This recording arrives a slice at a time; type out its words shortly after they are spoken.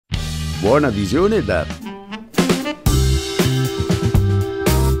Buona visione da...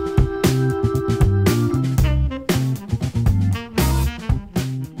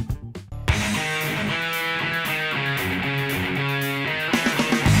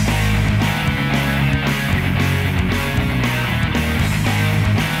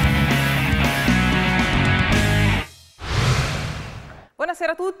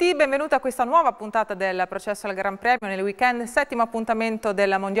 Buonasera a tutti, benvenuti a questa nuova puntata del Processo al Gran Premio nel weekend, settimo appuntamento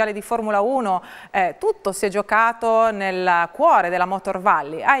del Mondiale di Formula 1. Tutto si è giocato nel cuore della Motor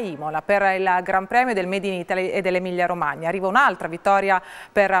Valley, a Imola, per il Gran Premio del Made in Italy e dell'Emilia Romagna. Arriva un'altra vittoria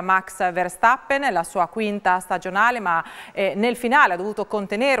per Max Verstappen, la sua quinta stagionale, ma nel finale ha dovuto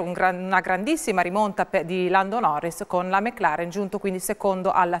contenere una grandissima rimonta di Lando Norris con la McLaren, giunto quindi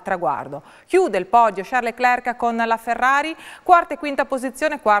secondo al traguardo. Chiude il podio Charles Leclerc con la Ferrari, quarta e quinta posizione,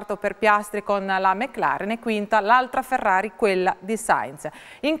 quarto per Piastri con la McLaren e quinta l'altra Ferrari, quella di Sainz.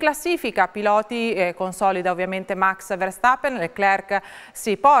 In classifica piloti consolida ovviamente Max Verstappen, Leclerc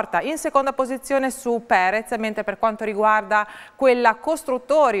si porta in seconda posizione su Perez, mentre per quanto riguarda quella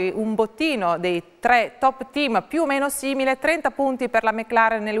costruttori un bottino dei tre top team più o meno simile, 30 punti per la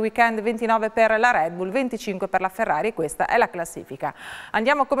McLaren nel weekend, 29 per la Red Bull, 25 per la Ferrari, e questa è la classifica.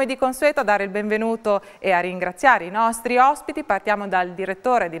 Andiamo come di consueto a dare il benvenuto e a ringraziare i nostri ospiti. Partiamo dal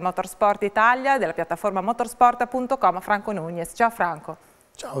direttore di Motorsport Italia della piattaforma motorsport.com, Franco Nunez. Ciao Franco.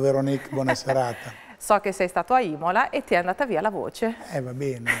 Ciao Veronique, buona serata. So che sei stato a Imola e ti è andata via la voce. Va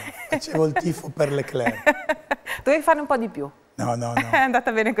bene, facevo il tifo per Leclerc. Dovevi farne un po' di più. No. È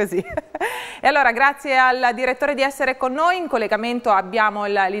andata bene così. E allora grazie al direttore di essere con noi. In collegamento abbiamo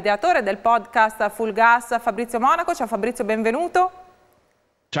l'ideatore del podcast Full Gas, Fabrizio Monaco. Ciao Fabrizio, benvenuto.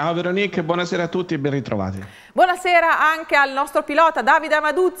 Ciao Veronique, buonasera a tutti e ben ritrovati. Buonasera anche al nostro pilota Davide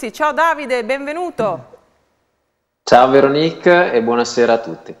Amaduzzi. Ciao Davide, benvenuto. Ciao Veronique e buonasera a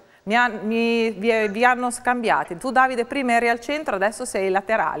tutti. Vi hanno scambiati, tu Davide prima eri al centro, adesso sei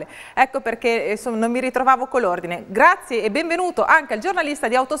laterale, ecco perché insomma, non mi ritrovavo con l'ordine. Grazie e benvenuto anche al giornalista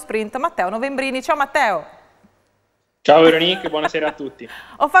di Autosprint Matteo Novembrini. Ciao Matteo. Ciao Veronique, buonasera a tutti.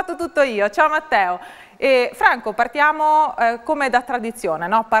 Ho fatto tutto io, ciao Matteo. Franco, partiamo come da tradizione,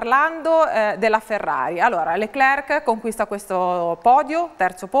 no? Parlando della Ferrari. Allora, Leclerc conquista questo podio,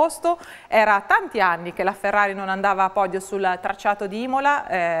 terzo posto. Era tanti anni che la Ferrari non andava a podio sul tracciato di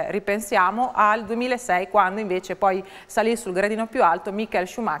Imola, ripensiamo al 2006, quando invece poi salì sul gradino più alto Michael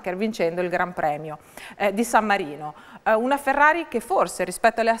Schumacher vincendo il Gran Premio di San Marino. Una Ferrari che forse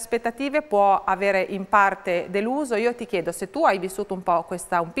rispetto alle aspettative può avere in parte deluso. Io ti chiedo se tu hai vissuto un po'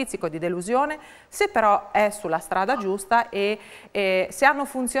 un pizzico di delusione, se però è sulla strada giusta e se hanno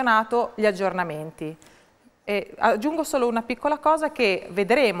funzionato gli aggiornamenti. Aggiungo solo una piccola cosa, che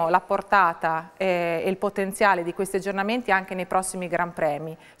vedremo la portata e il potenziale di questi aggiornamenti anche nei prossimi Gran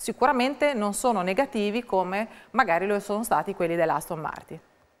Premi. Sicuramente non sono negativi come magari lo sono stati quelli dell'Aston Martin.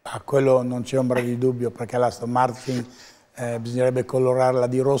 A quello non c'è ombra di dubbio, perché l'Aston Martin bisognerebbe colorarla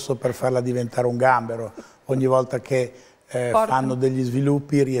di rosso per farla diventare un gambero. Ogni volta che fanno degli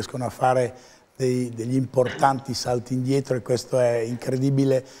sviluppi riescono a fare degli importanti salti indietro, e questo è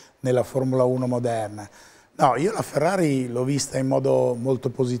incredibile nella Formula 1 moderna. No, io la Ferrari l'ho vista in modo molto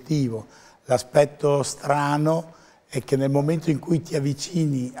positivo. L'aspetto strano è che nel momento in cui ti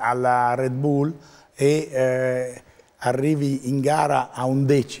avvicini alla Red Bull e arrivi in gara a un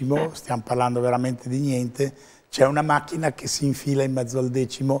decimo, stiamo parlando veramente di niente, c'è una macchina che si infila in mezzo al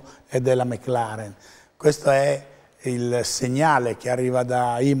decimo ed è la McLaren. Questo è il segnale che arriva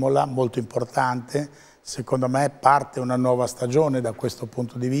da Imola, molto importante. Secondo me parte una nuova stagione da questo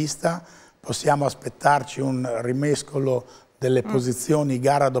punto di vista. Possiamo aspettarci un rimescolo delle posizioni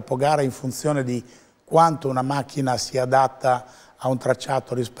gara dopo gara in funzione di quanto una macchina si adatta a un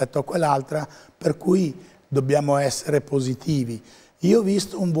tracciato rispetto a quell'altra, per cui dobbiamo essere positivi. Io ho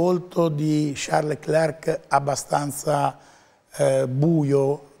visto un volto di Charles Leclerc abbastanza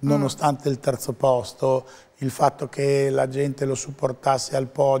buio, nonostante il terzo posto, il fatto che la gente lo supportasse al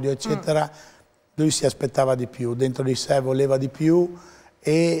podio, eccetera. Lui si aspettava di più, dentro di sé voleva di più,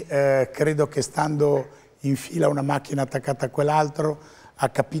 e credo che stando in fila una macchina attaccata a quell'altro ha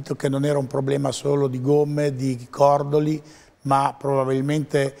capito che non era un problema solo di gomme, di cordoli, ma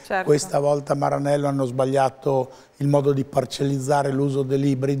probabilmente questa volta Maranello hanno sbagliato il modo di parcellizzare l'uso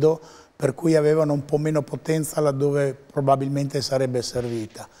dell'ibrido, per cui avevano un po' meno potenza laddove probabilmente sarebbe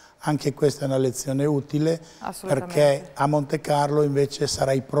servita. Anche questa è una lezione utile, perché a Monte Carlo invece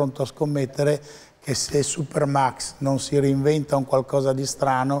sarai pronto a scommettere che se Supermax non si reinventa un qualcosa di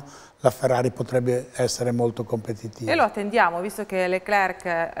strano, la Ferrari potrebbe essere molto competitiva. E lo attendiamo, visto che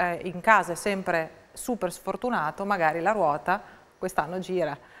Leclerc in casa è sempre super sfortunato, magari la ruota quest'anno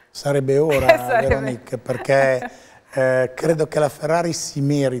gira. Sarebbe ora, Veronique, perché credo che la Ferrari si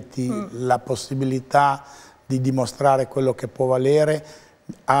meriti la possibilità di dimostrare quello che può valere.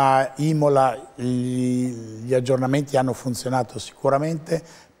 A Imola gli aggiornamenti hanno funzionato sicuramente,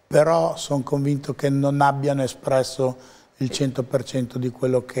 però sono convinto che non abbiano espresso il 100% di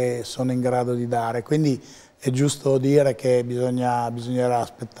quello che sono in grado di dare, quindi è giusto dire che bisognerà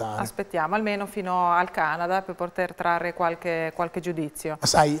aspettare. Aspettiamo almeno fino al Canada per poter trarre qualche giudizio. Ma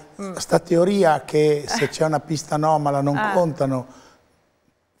sai, sta teoria che se c'è una pista anomala non contano,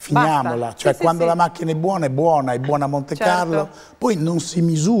 finiamola. Basta. Cioè Sì, quando sì, la macchina è buona a Monte Carlo, poi non si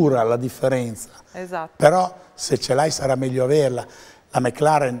misura la differenza. Esatto. Però se ce l'hai sarà meglio averla. La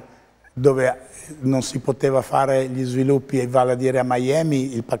McLaren, dove non si poteva fare gli sviluppi, e vale a dire a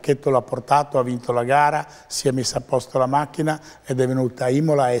Miami, il pacchetto l'ha portato, ha vinto la gara, si è messa a posto la macchina ed è venuta a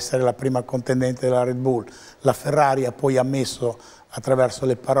Imola a essere la prima contendente della Red Bull. La Ferrari ha poi ammesso, attraverso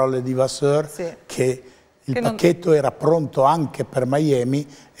le parole di Vasseur, che il pacchetto era pronto anche per Miami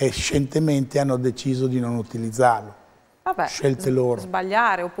e scientemente hanno deciso di non utilizzarlo. Vabbè, scelte loro.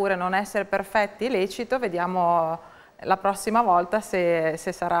 Sbagliare oppure non essere perfetti è lecito, vediamo la prossima volta se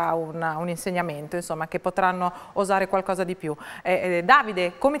sarà un insegnamento, insomma, che potranno osare qualcosa di più.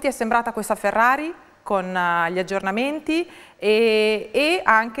 Davide, come ti è sembrata questa Ferrari con gli aggiornamenti e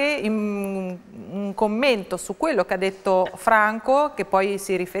anche un commento su quello che ha detto Franco, che poi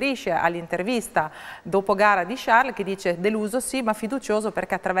si riferisce all'intervista dopo gara di Charles, che dice: deluso sì ma fiducioso,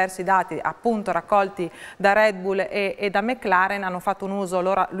 perché attraverso i dati appunto raccolti da Red Bull e da McLaren hanno fatto un uso,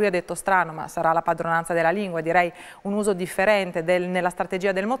 lui ha detto strano, ma sarà la padronanza della lingua, direi un uso differente nella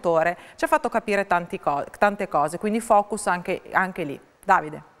strategia del motore, ci ha fatto capire tante cose, quindi focus anche lì.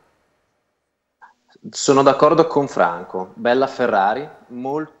 Davide. Sono d'accordo con Franco, bella Ferrari,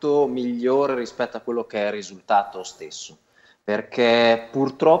 molto migliore rispetto a quello che è il risultato stesso, perché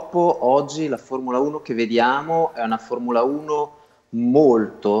purtroppo oggi la Formula 1 che vediamo è una Formula 1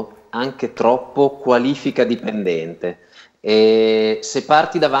 molto, anche troppo, qualifica dipendente, e se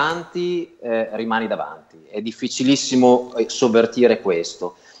parti davanti rimani davanti, è difficilissimo sovvertire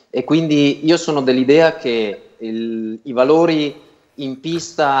questo, e quindi io sono dell'idea che i valori in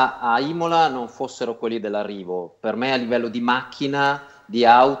pista a Imola non fossero quelli dell'arrivo. Per me a livello di macchina, di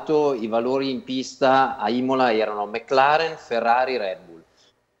auto, i valori in pista a Imola erano McLaren, Ferrari, Red Bull,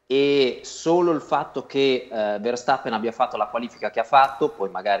 e solo il fatto che Verstappen abbia fatto la qualifica che ha fatto,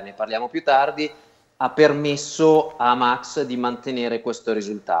 poi magari ne parliamo più tardi, ha permesso a Max di mantenere questo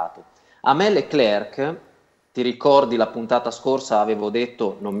risultato. A me Leclerc, ti ricordi la puntata scorsa avevo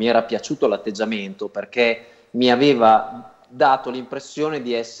detto non mi era piaciuto l'atteggiamento perché mi aveva dato l'impressione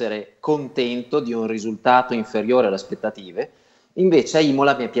di essere contento di un risultato inferiore alle aspettative, invece a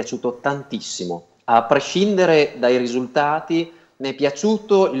Imola mi è piaciuto tantissimo, a prescindere dai risultati mi è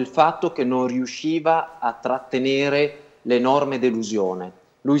piaciuto il fatto che non riusciva a trattenere l'enorme delusione.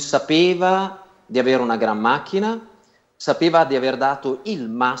 Lui sapeva di avere una gran macchina, sapeva di aver dato il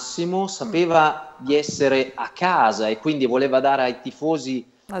massimo, sapeva di essere a casa e quindi voleva dare ai tifosi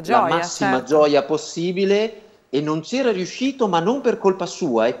la massima gioia possibile, e non c'era riuscito, ma non per colpa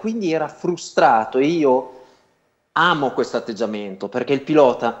sua, e quindi era frustrato. E io amo questo atteggiamento perché il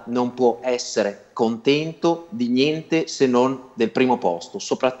pilota non può essere contento di niente se non del primo posto,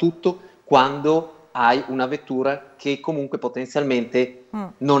 soprattutto quando hai una vettura che comunque potenzialmente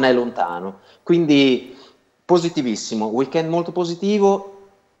non è lontano. Quindi positivissimo, weekend molto positivo.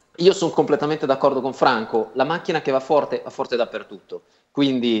 Io sono completamente d'accordo con Franco, la macchina che va forte dappertutto,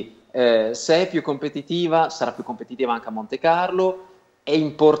 quindi se è più competitiva sarà più competitiva anche a Monte Carlo, è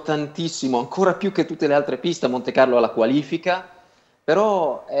importantissimo, ancora più che tutte le altre piste, a Monte Carlo alla qualifica,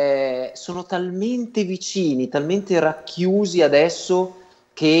 però sono talmente vicini, talmente racchiusi adesso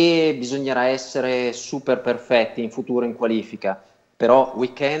che bisognerà essere super perfetti in futuro in qualifica, però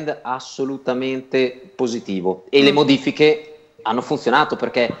weekend assolutamente positivo e le modifiche hanno funzionato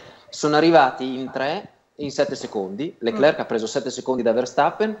perché sono arrivati in 3 in 7 secondi, Leclerc ha preso 7 secondi da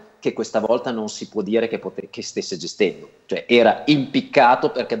Verstappen che questa volta non si può dire che stesse gestendo, cioè era impiccato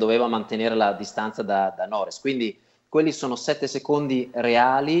perché doveva mantenere la distanza da Norris, quindi quelli sono 7 secondi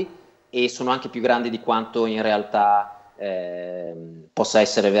reali e sono anche più grandi di quanto in realtà possa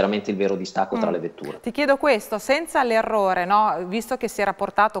essere veramente il vero distacco tra le vetture. Ti chiedo questo, senza l'errore, no? Visto che si era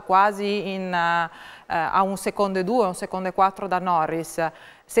portato quasi a 1 secondo e 2, 1 secondo e 4 da Norris,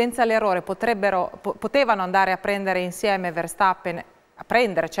 senza l'errore potevano andare a prendere insieme Verstappen,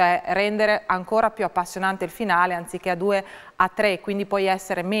 cioè rendere ancora più appassionante il finale anziché a 2 a 3, quindi poi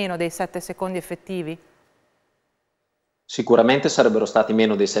essere meno dei 7 secondi effettivi? Sicuramente sarebbero stati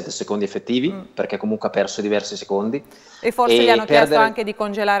meno dei 7 secondi effettivi, perché comunque ha perso diversi secondi. E forse gli hanno chiesto anche di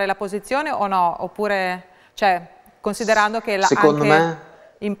congelare la posizione o no? Oppure, cioè, considerando che secondo anche me,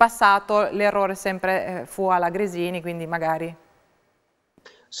 in passato l'errore sempre fu alla Gresini, quindi magari...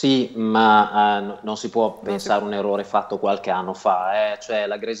 sì, ma non si può pensare un errore fatto qualche anno fa, Cioè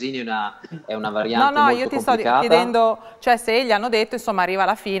la Gresini è una variante No, molto io ti sto complicata. chiedendo, cioè se gli hanno detto, insomma, arriva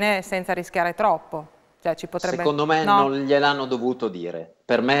alla fine senza rischiare troppo. Cioè, ci potrebbe... Secondo me No? non gliel'hanno dovuto dire.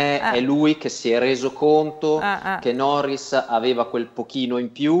 Per me è lui che si è reso conto che Norris aveva quel pochino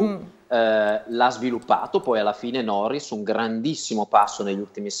in più, l'ha sviluppato, poi alla fine Norris un grandissimo passo negli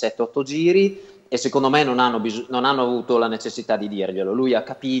ultimi 7-8 giri e secondo me non hanno avuto la necessità di dirglielo. Lui ha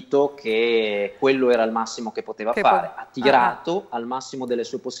capito che quello era il massimo che poteva fare, ha tirato al massimo delle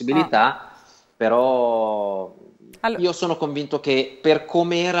sue possibilità, però... Io sono convinto che per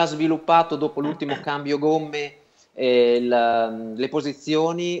come era sviluppato dopo l'ultimo cambio gomme le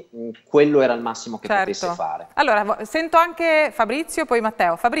posizioni, quello era il massimo che potesse fare. Allora, sento anche Fabrizio, poi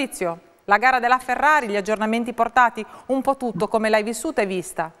Matteo. Fabrizio, la gara della Ferrari, gli aggiornamenti portati, un po' tutto, come l'hai vissuta e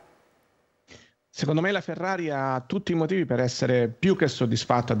vista? Secondo me la Ferrari ha tutti i motivi per essere più che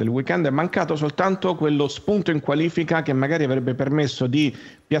soddisfatta del weekend, è mancato soltanto quello spunto in qualifica che magari avrebbe permesso di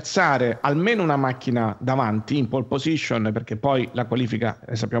piazzare almeno una macchina davanti in pole position, perché poi la qualifica,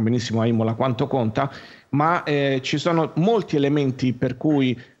 sappiamo benissimo a Imola quanto conta, ma ci sono molti elementi per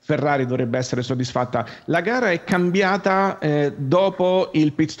cui Ferrari dovrebbe essere soddisfatta. La gara è cambiata dopo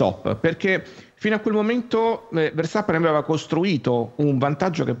il pit stop, perché fino a quel momento Verstappen aveva costruito un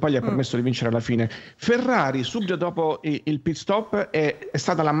vantaggio che poi gli ha permesso di vincere alla fine. Ferrari, subito dopo il pit stop, è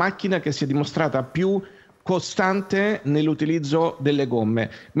stata la macchina che si è dimostrata più costante nell'utilizzo delle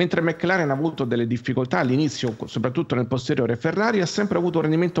gomme, mentre McLaren ha avuto delle difficoltà all'inizio, soprattutto nel posteriore. Ferrari ha sempre avuto un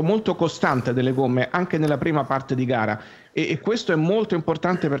rendimento molto costante delle gomme, anche nella prima parte di gara, e questo è molto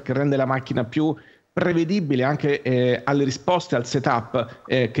importante perché rende la macchina più prevedibile anche alle risposte al setup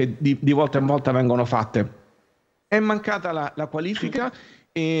che di volta in volta vengono fatte. È mancata la qualifica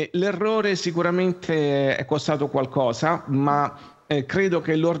e l'errore sicuramente è costato qualcosa, ma credo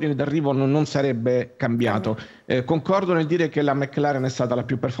che l'ordine d'arrivo non sarebbe cambiato. Concordo nel dire che la McLaren è stata la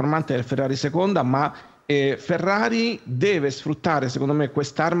più performante e la Ferrari seconda, ma Ferrari deve sfruttare, secondo me,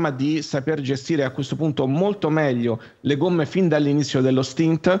 quest'arma di saper gestire a questo punto molto meglio le gomme fin dall'inizio dello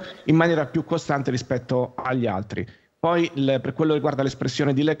stint in maniera più costante rispetto agli altri. Poi per quello che riguarda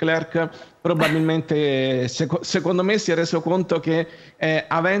l'espressione di Leclerc, probabilmente secondo me si è reso conto che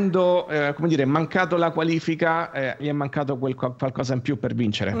avendo come dire, mancato la qualifica gli è mancato qualcosa in più per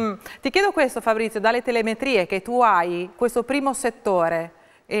vincere. Ti chiedo questo, Fabrizio, dalle telemetrie che tu hai, questo primo settore,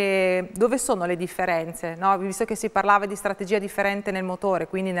 dove sono le differenze? No? Visto che si parlava di strategia differente nel motore,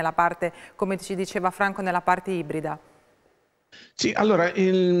 quindi nella parte, come ci diceva Franco, nella parte ibrida. Sì, allora,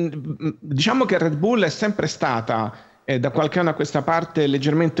 diciamo che Red Bull è sempre stata da qualche anno a questa parte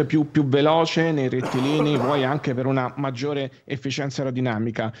leggermente più veloce nei rettilini, vuoi anche per una maggiore efficienza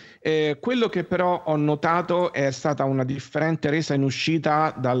aerodinamica. Quello che però ho notato è stata una differente resa in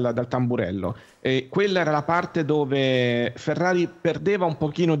uscita dal tamburello. Quella era la parte dove Ferrari perdeva un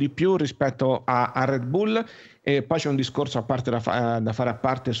pochino di più rispetto a Red Bull. E poi c'è un discorso a parte da fare a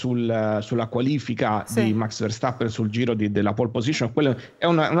parte sulla qualifica di Max Verstappen sul giro della pole position, quella è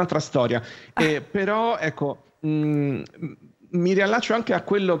un'altra storia. Però ecco, mi riallaccio anche a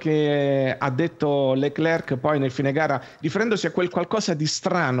quello che ha detto Leclerc poi nel fine gara, riferendosi a quel qualcosa di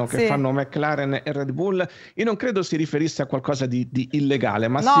strano che fanno McLaren e Red Bull. Io non credo si riferisse a qualcosa di illegale,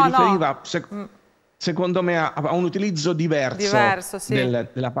 ma si riferiva... Secondo me a un utilizzo diverso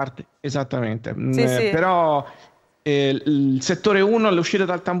della parte, esattamente. Però il settore 1, l'uscita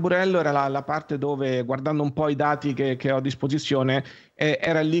dal tamburello, era la parte dove, guardando un po' i dati che ho a disposizione,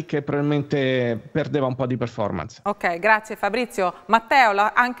 era lì che probabilmente perdeva un po' di performance. Ok, grazie Fabrizio. Matteo,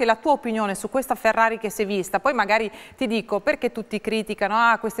 anche la tua opinione su questa Ferrari che si è vista, poi magari ti dico perché tutti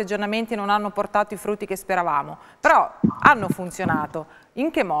criticano, questi aggiornamenti non hanno portato i frutti che speravamo, però hanno funzionato. In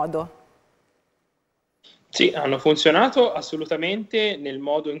che modo? Sì, hanno funzionato assolutamente nel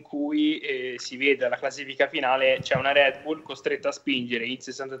modo in cui si vede alla classifica finale, c'è una Red Bull costretta a spingere in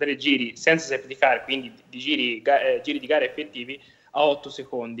 63 giri senza safety car, quindi di giri di gara effettivi, a 8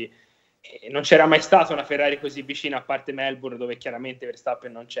 secondi. non c'era mai stata una Ferrari così vicina, a parte Melbourne, dove chiaramente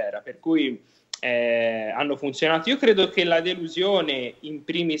Verstappen non c'era, per cui hanno funzionato. Io credo che la delusione in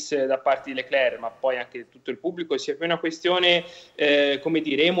primis da parte di Leclerc, ma poi anche tutto il pubblico, sia più una questione come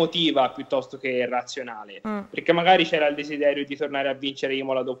dire, emotiva piuttosto che razionale, perché magari c'era il desiderio di tornare a vincere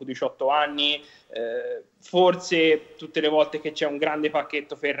Imola dopo 18 anni, forse tutte le volte che c'è un grande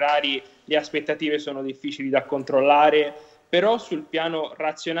pacchetto Ferrari le aspettative sono difficili da controllare, però sul piano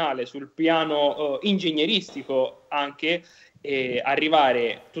razionale, sul piano ingegneristico anche,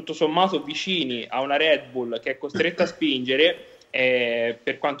 arrivare tutto sommato vicini a una Red Bull che è costretta a spingere,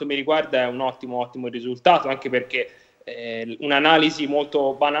 per quanto mi riguarda è un ottimo risultato, anche perché un'analisi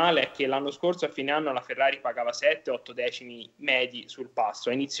molto banale è che l'anno scorso a fine anno la Ferrari pagava 7-8 decimi medi sul passo,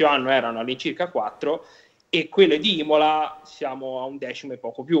 a inizio anno erano all'incirca 4 e quelle di Imola siamo a un decimo e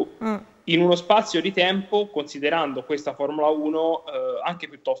poco più, in uno spazio di tempo, considerando questa Formula 1 anche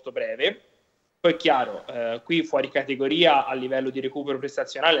piuttosto breve. Poi è chiaro, qui fuori categoria a livello di recupero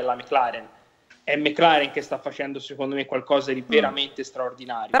prestazionale è la McLaren. È McLaren che sta facendo secondo me qualcosa di veramente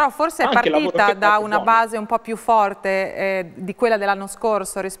straordinario. Però forse è partita da una base un po' più forte di quella dell'anno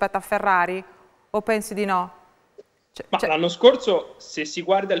scorso rispetto a Ferrari? O pensi di no? L'anno scorso, se si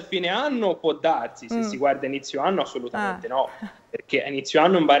guarda il fine anno, può darsi, se si guarda inizio anno, assolutamente no. Perché a inizio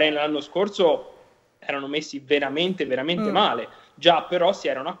anno in Bahrain l'anno scorso erano messi veramente male. Già però si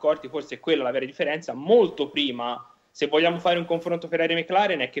erano accorti, forse è quella la vera differenza, molto prima. Se vogliamo fare un confronto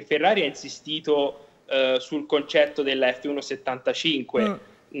Ferrari-McLaren è che Ferrari ha insistito sul concetto della F1 75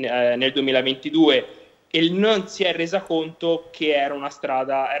 nel 2022 e non si è resa conto che era una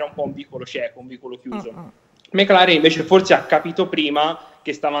strada, era un po' un vicolo cieco, un vicolo chiuso. McLaren invece forse ha capito prima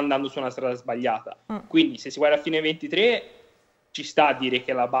che stava andando su una strada sbagliata. Quindi se si guarda a fine 23 ci sta a dire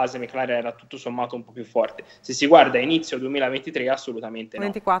che la base McLaren era tutto sommato un po' più forte. Se si guarda a inizio 2023 assolutamente no.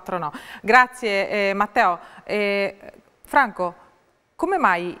 24 no. Grazie Matteo. Franco, come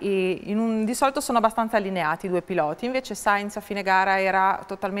mai di solito sono abbastanza allineati i due piloti, invece Sainz a fine gara era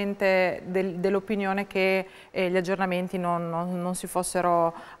totalmente dell'opinione che gli aggiornamenti non si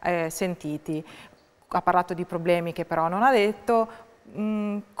fossero sentiti? Ha parlato di problemi che però non ha detto.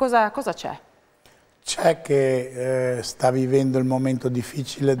 Cosa c'è? C'è che sta vivendo il momento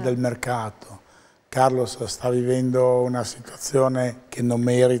difficile del mercato. Carlos sta vivendo una situazione che non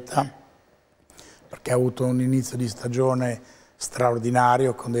merita, perché ha avuto un inizio di stagione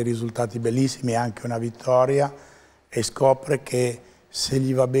straordinario con dei risultati bellissimi e anche una vittoria, e scopre che se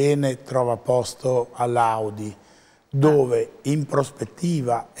gli va bene trova posto all'Audi, dove in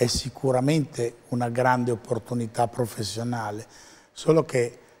prospettiva è sicuramente una grande opportunità professionale, solo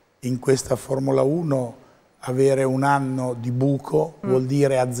che in questa Formula 1 avere un anno di buco vuol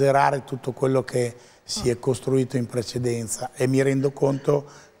dire azzerare tutto quello che si è costruito in precedenza, e mi rendo conto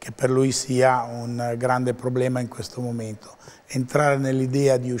che per lui sia un grande problema in questo momento. Entrare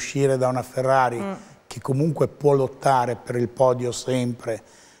nell'idea di uscire da una Ferrari che comunque può lottare per il podio sempre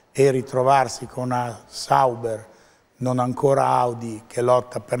e ritrovarsi con una Sauber, non ancora Audi, che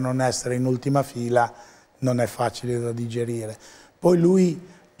lotta per non essere in ultima fila, non è facile da digerire. Poi lui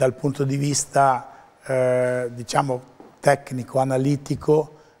dal punto di vista diciamo tecnico,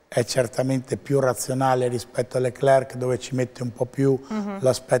 analitico, è certamente più razionale rispetto a Leclerc, dove ci mette un po' più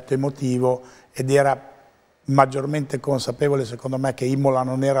l'aspetto emotivo, ed era maggiormente consapevole secondo me che Imola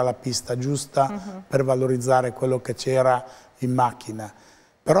non era la pista giusta per valorizzare quello che c'era in macchina.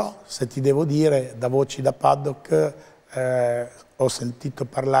 Però se ti devo dire, da voci da paddock ho sentito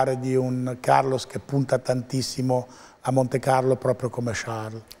parlare di un Carlos che punta tantissimo a Monte Carlo, proprio come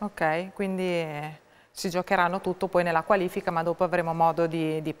Charles. Ok, quindi si giocheranno tutto poi nella qualifica, ma dopo avremo modo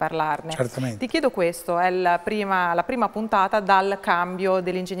di parlarne. Certamente. Ti chiedo questo, è la prima puntata dal cambio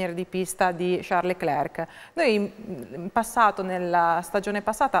dell'ingegnere di pista di Charles Leclerc. Noi in passato, nella stagione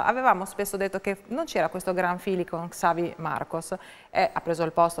passata, avevamo spesso detto che non c'era questo gran feeling con Xavi Marcos, ha preso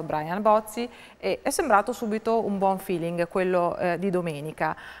il posto Brian Bozzi e è sembrato subito un buon feeling quello di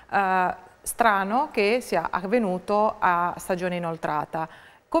domenica. Strano che sia avvenuto a stagione inoltrata.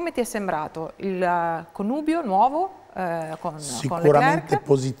 Come ti è sembrato il connubio nuovo con Sicuramente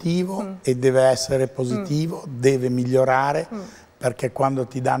positivo, e deve essere positivo, deve migliorare, perché quando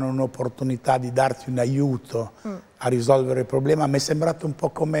ti danno un'opportunità di darti un aiuto a risolvere il problema, mi è sembrato un po'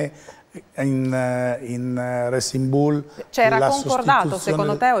 come in Racing Bull. C'era concordato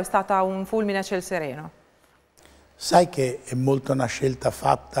secondo te o è stata un fulmine a ciel sereno? Sai che è molto una scelta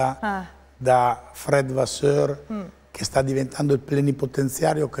fatta da Fred Vasseur, che sta diventando il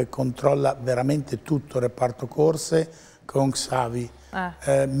plenipotenziario che controlla veramente tutto il reparto corse, con Xavi.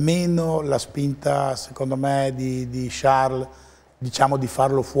 Meno la spinta, secondo me, di Charles, diciamo di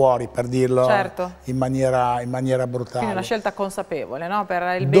farlo fuori, per dirlo certo, in maniera brutale. Quindi una scelta consapevole, no?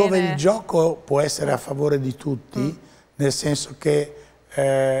 Per il Dove bene... il gioco può essere a favore di tutti, nel senso che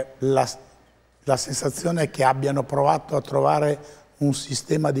la sensazione è che abbiano provato a trovare un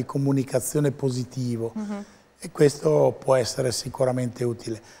sistema di comunicazione positivo e questo può essere sicuramente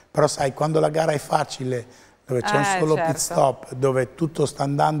utile. Però sai, quando la gara è facile, dove c'è un solo pit stop, dove tutto sta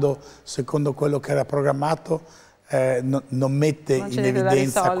andando secondo quello che era programmato, non mette in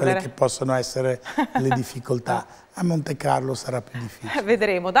evidenza quelle che possono essere le difficoltà. A Monte Carlo sarà più difficile.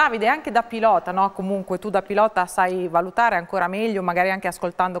 Vedremo. Davide, anche da pilota, no? Comunque tu da pilota sai valutare ancora meglio, magari anche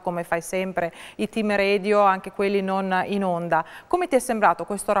ascoltando come fai sempre i team radio, anche quelli non in onda. Come ti è sembrato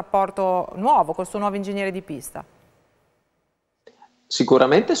questo rapporto nuovo, col suo nuovo ingegnere di pista?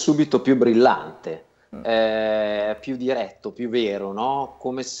 Sicuramente subito più brillante, più diretto, più vero, no?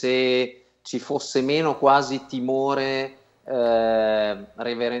 Come se ci fosse meno quasi timore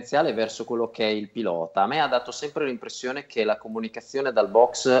reverenziale verso quello che è il pilota. A me ha dato sempre l'impressione che la comunicazione dal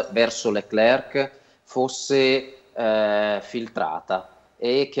box verso Leclerc fosse filtrata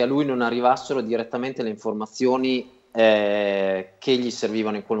e che a lui non arrivassero direttamente le informazioni che gli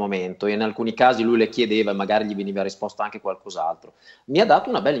servivano in quel momento, e in alcuni casi lui le chiedeva e magari gli veniva risposto anche qualcos'altro. Mi ha dato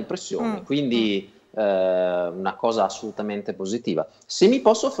una bella impressione, quindi una cosa assolutamente positiva. Se mi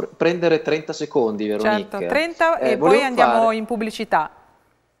posso prendere 30 secondi, Veronique. Certo, 30 e poi andiamo in pubblicità.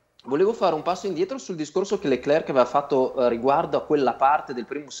 Volevo fare un passo indietro sul discorso che Leclerc aveva fatto riguardo a quella parte del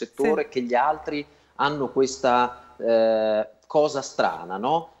primo settore, che gli altri hanno questa cosa strana,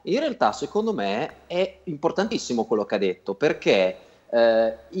 no? In realtà secondo me è importantissimo quello che ha detto, perché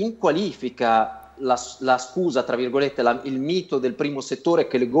in qualifica la scusa, tra virgolette, il mito del primo settore,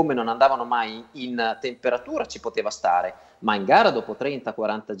 che le gomme non andavano mai in temperatura, ci poteva stare, ma in gara dopo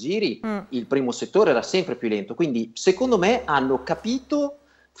 30-40 giri il primo settore era sempre più lento, quindi secondo me hanno capito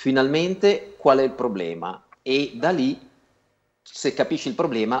finalmente qual è il problema, e da lì, se capisci il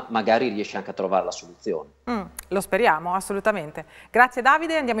problema, magari riesci anche a trovare la soluzione. Lo speriamo, assolutamente. Grazie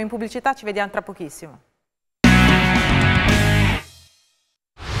Davide, andiamo in pubblicità, ci vediamo tra pochissimo.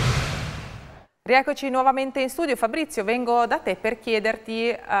 Rieccoci nuovamente in studio. Fabrizio, vengo da te per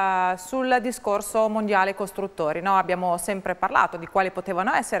chiederti sul discorso mondiale costruttori. No? Abbiamo sempre parlato di quali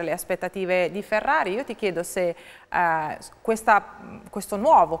potevano essere le aspettative di Ferrari. Io ti chiedo se questo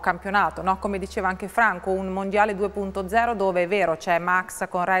nuovo campionato, no? Come diceva anche Franco, un mondiale 2.0 dove è vero c'è Max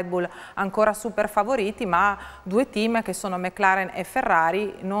con Red Bull ancora super favoriti, ma due team che sono McLaren e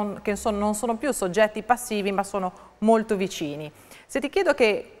Ferrari non sono più soggetti passivi ma sono molto vicini. Se ti chiedo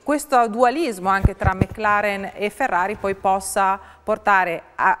che questo dualismo anche tra McLaren e Ferrari poi possa portare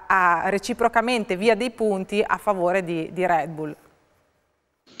reciprocamente via dei punti a favore di Red Bull.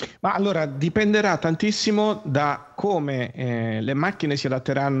 Ma allora dipenderà tantissimo da come le macchine si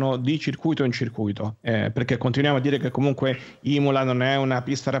adatteranno di circuito in circuito, perché continuiamo a dire che comunque Imola non è una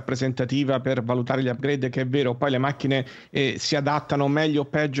pista rappresentativa per valutare gli upgrade, che è vero, poi le macchine si adattano meglio o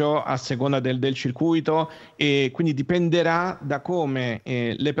peggio a seconda del circuito, e quindi dipenderà da come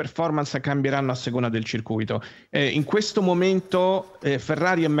le performance cambieranno a seconda del circuito. In questo momento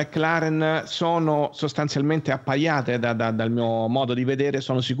Ferrari e McLaren sono sostanzialmente appaiate dal mio modo di vedere.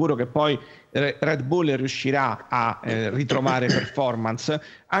 Sono sicuro che poi Red Bull riuscirà a ritrovare performance,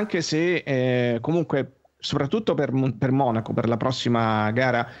 anche se comunque soprattutto per Monaco, per la prossima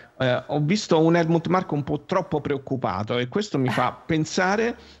gara, ho visto un Helmut Marko un po' troppo preoccupato, e questo mi fa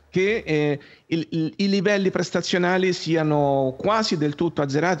pensare che i livelli prestazionali siano quasi del tutto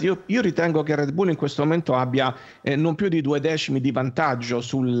azzerati. Io ritengo che Red Bull in questo momento abbia non più di 2 decimi di vantaggio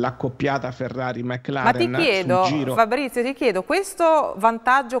sull'accoppiata Ferrari-McLaren. Ma ti chiedo, Fabrizio, questo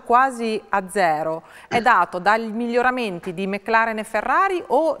vantaggio quasi a zero è dato dai miglioramenti di McLaren e Ferrari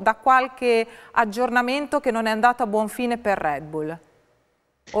o da qualche aggiornamento che non è andato a buon fine per Red Bull?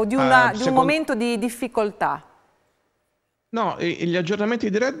 O di un momento di difficoltà? No, gli aggiornamenti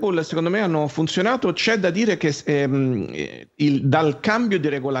di Red Bull secondo me hanno funzionato. C'è da dire che dal cambio di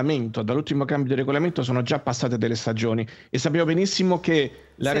regolamento, dall'ultimo cambio di regolamento, sono già passate delle stagioni, e sappiamo benissimo che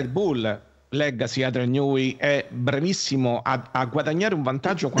la Red Bull Legacy, Adrian Newey, è bravissimo a guadagnare un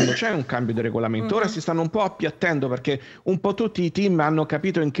vantaggio quando c'è un cambio di regolamento. Ora si stanno un po' appiattendo, perché un po' tutti i team hanno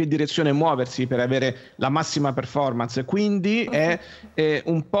capito in che direzione muoversi per avere la massima performance, quindi è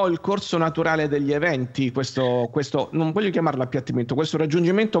un po' il corso naturale degli eventi, questo non voglio chiamarlo appiattimento, questo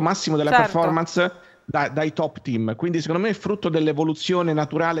raggiungimento massimo della performance dai top team, quindi secondo me è frutto dell'evoluzione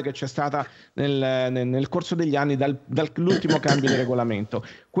naturale che c'è stata nel corso degli anni dall'ultimo cambio di regolamento.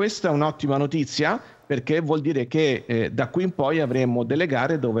 Questa è un'ottima notizia, perché vuol dire che da qui in poi avremo delle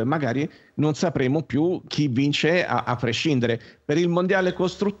gare dove magari non sapremo più chi vince a prescindere. Per il mondiale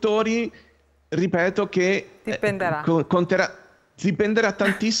costruttori, ripeto che dipenderà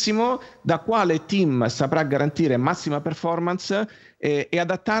tantissimo da quale team saprà garantire massima performance e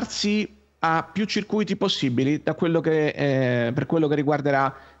adattarsi a più circuiti possibili per quello che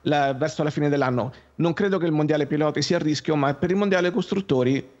riguarderà verso la fine dell'anno. Non credo che il mondiale piloti sia a rischio, ma per il mondiale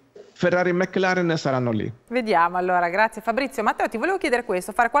costruttori Ferrari e McLaren saranno lì. Vediamo allora, grazie Fabrizio. Matteo, ti volevo chiedere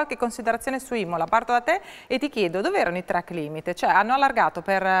questo, fare qualche considerazione su Imola. Parto da te e ti chiedo dove erano i track limit, cioè hanno allargato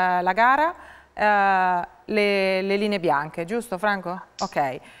per la gara le linee bianche, giusto Franco?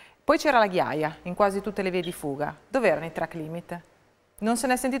 Ok, poi c'era la ghiaia in quasi tutte le vie di fuga. Dove erano i track limit? Non se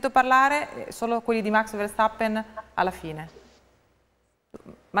ne è sentito parlare, solo quelli di Max Verstappen alla fine.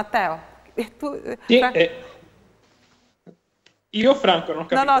 Matteo, tu... Sì, io Franco non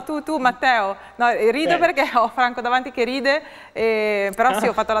capisco. No, tu Matteo. No, rido perché ho Franco davanti che ride, però sì,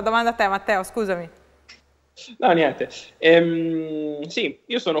 ho fatto la domanda a te Matteo, scusami. No, niente. Sì,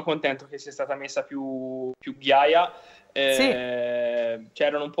 io sono contento che sia stata messa più ghiaia. Sì.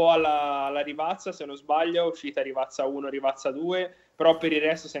 C'erano un po' alla Rivazza, se non sbaglio, uscita Rivazza 1, Rivazza 2, però per il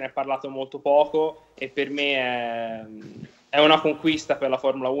resto se ne è parlato molto poco e per me è una conquista per la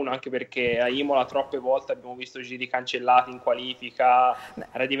Formula 1, anche perché a Imola troppe volte abbiamo visto giri cancellati in qualifica,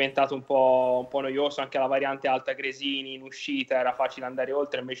 era diventato un po' noioso, anche la variante alta Gresini in uscita era facile andare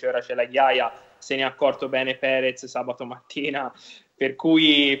oltre, invece ora c'è la ghiaia, se ne è accorto bene Perez sabato mattina, per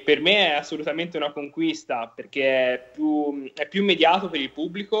cui per me è assolutamente una conquista, perché è più immediato per il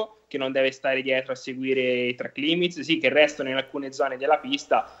pubblico, che non deve stare dietro a seguire i track limits, sì che restano in alcune zone della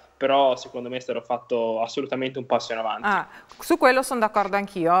pista, però secondo me è stato fatto assolutamente un passo in avanti. Su quello sono d'accordo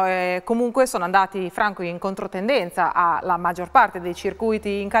anch'io, comunque sono andati Franco in controtendenza alla maggior parte dei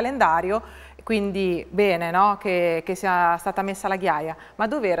circuiti in calendario, quindi bene, no? che sia stata messa la ghiaia, ma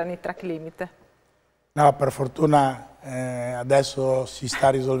dove erano i track limit? No, per fortuna adesso si sta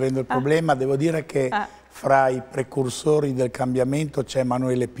risolvendo il problema, devo dire che fra i precursori del cambiamento c'è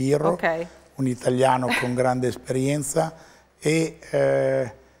Emanuele Pirro, un italiano con grande esperienza e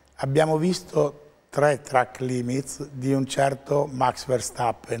abbiamo visto 3 track limits di un certo Max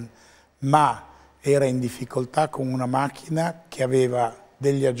Verstappen, ma era in difficoltà con una macchina che aveva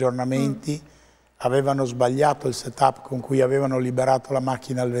degli aggiornamenti, avevano sbagliato il setup con cui avevano liberato la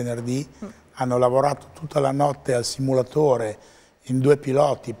macchina il venerdì, hanno lavorato tutta la notte al simulatore in 2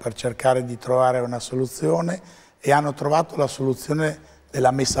 piloti per cercare di trovare una soluzione e hanno trovato la soluzione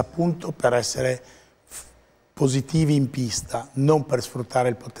della messa a punto per essere positivi in pista, non per sfruttare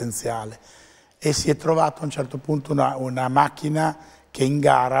il potenziale. E si è trovato a un certo punto una macchina che in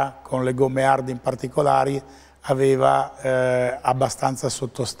gara, con le gomme hard in particolare, aveva abbastanza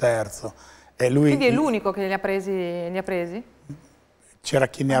sottosterzo. E lui, quindi è l'unico che li ha presi? C'era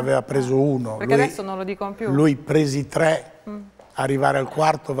chi ne aveva preso uno. Perché lui, adesso non lo dicono più. Lui presi 3, arrivare al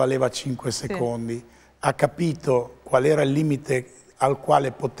quarto valeva 5 secondi. Sì. Ha capito qual era il limite al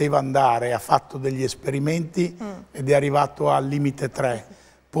quale poteva andare, ha fatto degli esperimenti ed è arrivato al limite 3.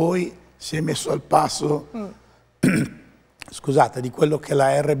 Poi si è messo al passo scusate, di quello che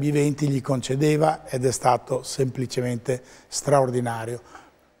la RB20 gli concedeva ed è stato semplicemente straordinario.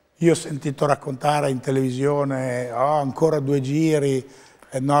 Io ho sentito raccontare in televisione, ancora 2 giri,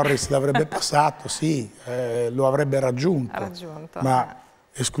 Norris l'avrebbe passato, sì, lo avrebbe raggiunto, ma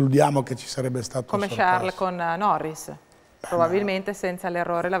escludiamo che ci sarebbe stato come Charles con Norris. Probabilmente senza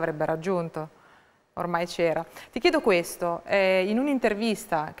l'errore l'avrebbe raggiunto, ormai c'era. Ti chiedo questo, in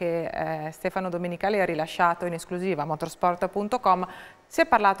un'intervista che Stefano Domenicali ha rilasciato in esclusiva a motorsport.com si è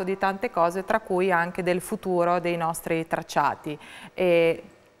parlato di tante cose, tra cui anche del futuro dei nostri tracciati.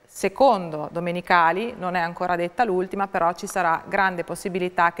 Secondo Domenicali, non è ancora detta l'ultima, però ci sarà grande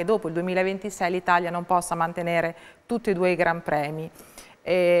possibilità che dopo il 2026 l'Italia non possa mantenere tutti e 2 i Gran Premi.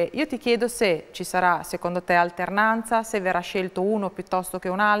 Io ti chiedo se ci sarà secondo te alternanza, se verrà scelto uno piuttosto che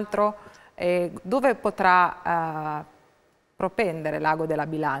un altro, dove potrà propendere l'ago della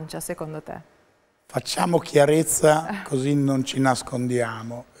bilancia secondo te? Facciamo chiarezza così non ci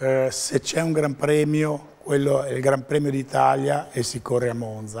nascondiamo. Se c'è un Gran Premio, quello è il Gran Premio d'Italia e si corre a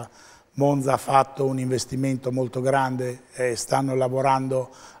Monza. Monza ha fatto un investimento molto grande e stanno lavorando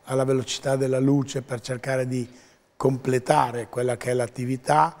alla velocità della luce per cercare di completare quella che è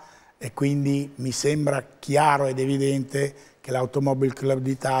l'attività e quindi mi sembra chiaro ed evidente che l'Automobile Club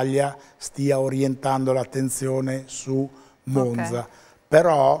d'Italia stia orientando l'attenzione su Monza.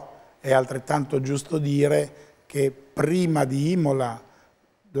 Però è altrettanto giusto dire che prima di Imola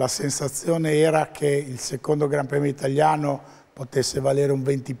la sensazione era che il secondo Gran Premio italiano potesse valere un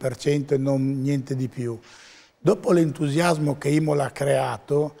 20% e non niente di più. Dopo l'entusiasmo che Imola ha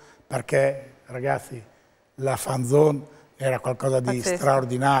creato, perché ragazzi la fan zone era qualcosa di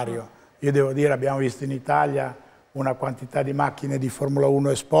straordinario, io devo dire abbiamo visto in Italia una quantità di macchine di Formula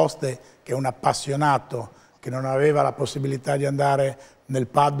 1 esposte che un appassionato che non aveva la possibilità di andare nel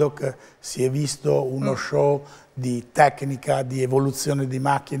paddock si è visto uno show di tecnica, di evoluzione di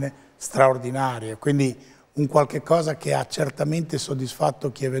macchine straordinarie, quindi un qualche cosa che ha certamente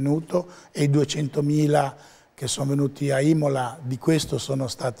soddisfatto chi è venuto, e i 200.000 che sono venuti a Imola di questo sono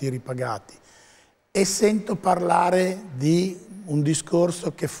stati ripagati. E sento parlare di un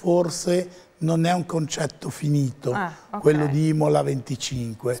discorso che forse non è un concetto finito, quello di Imola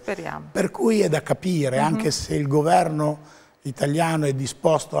 25. Speriamo. Per cui è da capire, anche se il governo italiano è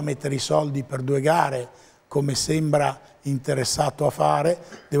disposto a mettere i soldi per 2 gare, come sembra interessato a fare,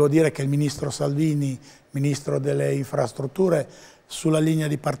 devo dire che il ministro Salvini, ministro delle infrastrutture, sulla linea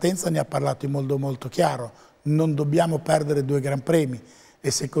di partenza ne ha parlato in modo molto chiaro. Non dobbiamo perdere 2 Gran Premi, e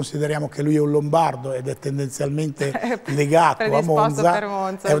se consideriamo che lui è un lombardo ed è tendenzialmente legato a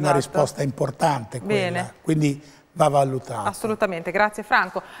Monza, è una risposta importante quella. Quindi va valutato. Assolutamente, grazie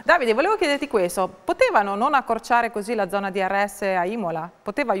Franco. Davide, volevo chiederti questo, potevano non accorciare così la zona DRS a Imola?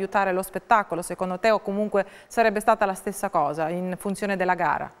 Poteva aiutare lo spettacolo secondo te, o comunque sarebbe stata la stessa cosa in funzione della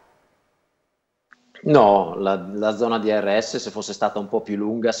gara? No, la zona DRS, se fosse stata un po' più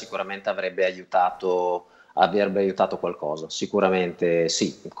lunga, sicuramente avrebbe aiutato qualcosa. Sicuramente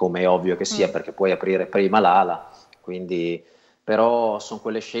sì, come è ovvio che sia, perché puoi aprire prima l'ala, quindi... Però sono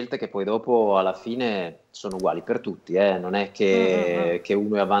quelle scelte che poi dopo alla fine sono uguali per tutti, non è che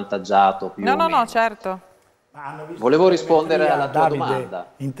uno è avvantaggiato più o meno. No, certo. Volevo rispondere alla tua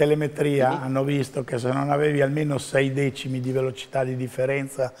domanda. In telemetria hanno visto che se non avevi almeno 6 decimi di velocità di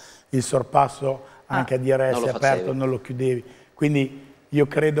differenza, il sorpasso anche a DRS aperto non lo chiudevi. Quindi io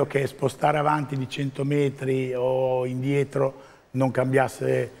credo che spostare avanti di 100 metri o indietro non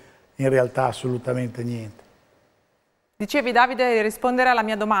cambiasse in realtà assolutamente niente. Dicevi Davide di rispondere alla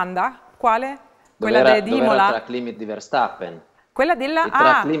mia domanda? Quale? Quella di Imola? Dov'era il track limit di Verstappen? Quella della...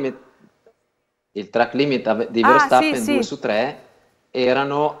 Il track limit di Verstappen 2 su 3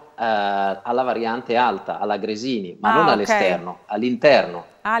 erano alla variante alta, alla Gresini, ma non all'esterno, all'interno.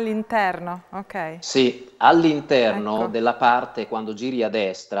 All'interno, ok. Sì, all'interno della parte, quando giri a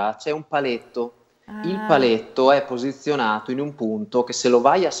destra, c'è un paletto. Il paletto è posizionato in un punto che, se lo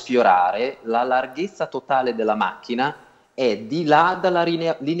vai a sfiorare, la larghezza totale della macchina è di là dalla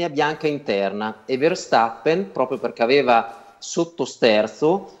linea bianca interna, e Verstappen, proprio perché aveva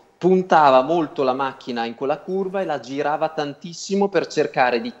sottosterzo, puntava molto la macchina in quella curva e la girava tantissimo per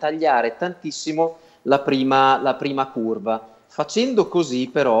cercare di tagliare tantissimo la prima curva. Facendo così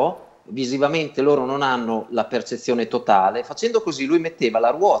però, visivamente loro non hanno la percezione totale, facendo così lui metteva la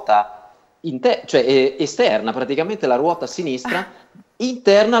ruota esterna, praticamente la ruota sinistra,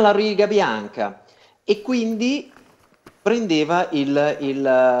 interna alla riga bianca, e quindi prendeva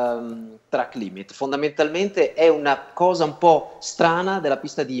il track limit. Fondamentalmente è una cosa un po' strana della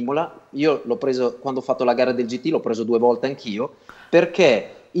pista di Imola. Io l'ho preso quando ho fatto la gara del GT, l'ho preso 2 volte anch'io,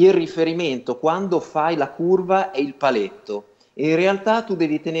 perché il riferimento quando fai la curva è il paletto, e in realtà tu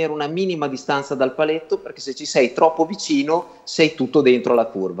devi tenere una minima distanza dal paletto, perché se ci sei troppo vicino sei tutto dentro la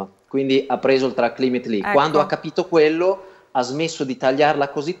curva. Quindi ha preso il track limit lì. Quando ha capito quello, ha smesso di tagliarla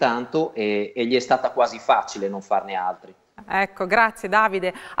così tanto e gli è stata quasi facile non farne altri. Ecco, grazie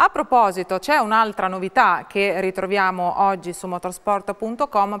Davide. A proposito, c'è un'altra novità che ritroviamo oggi su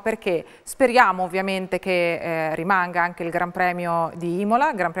motorsport.com, perché speriamo ovviamente che rimanga anche il Gran Premio di Imola,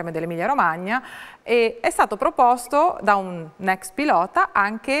 il Gran Premio dell'Emilia Romagna, e è stato proposto da un ex pilota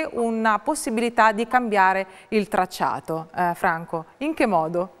anche una possibilità di cambiare il tracciato. Franco, in che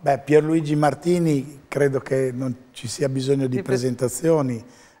modo? Beh, Pierluigi Martini, credo che non ci sia bisogno di presentazioni,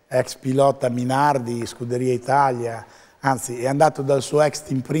 ex pilota Minardi, Scuderia Italia. Anzi, è andato dal suo ex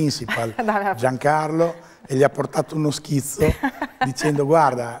team principal, Giancarlo, e gli ha portato uno schizzo dicendo: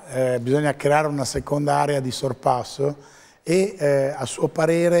 guarda, bisogna creare una seconda area di sorpasso, e a suo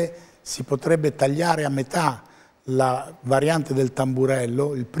parere si potrebbe tagliare a metà la variante del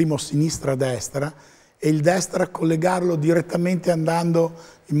tamburello, il primo sinistra-destra, e il destra collegarlo direttamente andando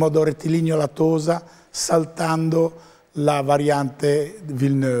in modo rettilineo alla Tosa, saltando la variante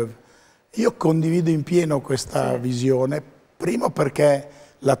Villeneuve. Io condivido in pieno questa visione, primo perché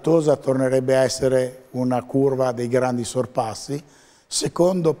la Tosa tornerebbe a essere una curva dei grandi sorpassi,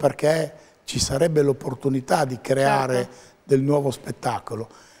 secondo perché ci sarebbe l'opportunità di creare del nuovo spettacolo.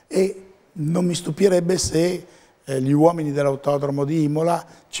 e non mi stupirebbe se gli uomini dell'autodromo di Imola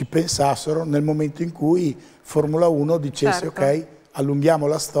ci pensassero nel momento in cui Formula 1 dicesse ok, allunghiamo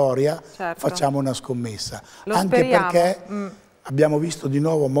la storia, facciamo una scommessa. Anche perché abbiamo visto di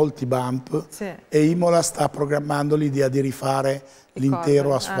nuovo molti bump e Imola sta programmando l'idea di rifare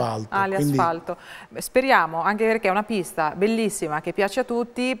l'intero asfalto. L'asfalto. Speriamo, anche perché è una pista bellissima che piace a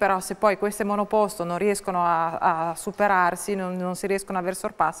tutti, però se poi queste monoposto non riescono a superarsi, non si riescono a aver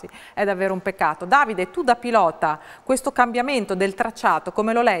sorpassi, è davvero un peccato. Davide, tu da pilota, questo cambiamento del tracciato,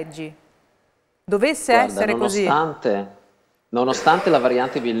 come lo leggi? Dovesse essere così? Nonostante la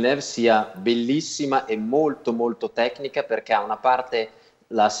variante Villeneuve sia bellissima e molto molto tecnica, perché ha una parte,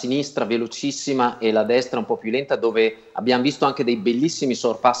 la sinistra velocissima e la destra un po' più lenta, dove abbiamo visto anche dei bellissimi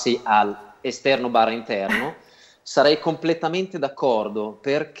sorpassi all'esterno barra interno, sarei completamente d'accordo,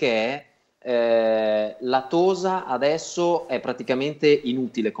 perché la Tosa adesso è praticamente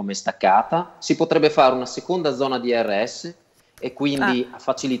inutile come staccata. Si potrebbe fare una seconda zona di RS e quindi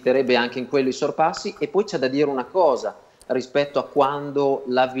faciliterebbe anche in quello i sorpassi. E poi c'è da dire una cosa rispetto a quando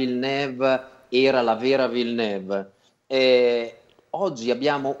la Villeneuve era la vera Villeneuve. Oggi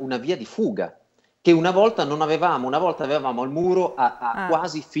abbiamo una via di fuga che una volta non avevamo. Una volta avevamo il muro a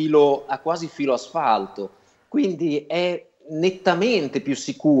quasi filo asfalto, quindi è nettamente più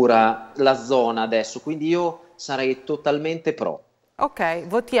sicura la zona adesso, quindi io sarei totalmente pro. Ok,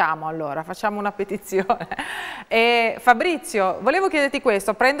 votiamo allora, facciamo una petizione. Fabrizio, volevo chiederti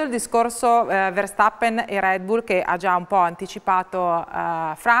questo, prendo il discorso Verstappen e Red Bull che ha già un po' anticipato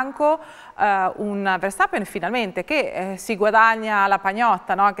Franco, un Verstappen finalmente che si guadagna la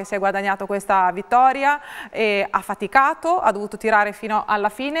pagnotta, no? Che si è guadagnato questa vittoria, ha faticato, ha dovuto tirare fino alla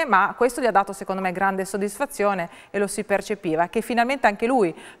fine, ma questo gli ha dato secondo me grande soddisfazione e lo si percepiva, che finalmente anche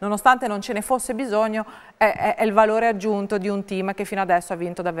lui, nonostante non ce ne fosse bisogno, è il valore aggiunto di un team che fino adesso ha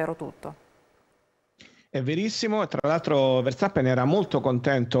vinto davvero tutto. È verissimo, tra l'altro Verstappen era molto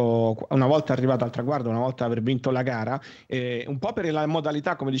contento una volta arrivato al traguardo, una volta aver vinto la gara, un po' per la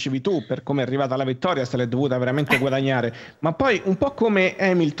modalità, come dicevi tu, per come è arrivata la vittoria, se l'è dovuta veramente guadagnare, ma poi un po' come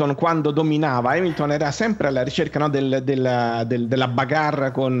Hamilton quando dominava. Hamilton era sempre alla ricerca, no, della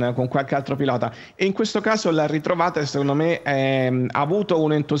bagarre con qualche altro pilota, e in questo caso l'ha ritrovata e secondo me ha avuto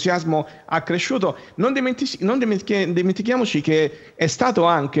un entusiasmo accresciuto. Non dimentichiamoci che è stato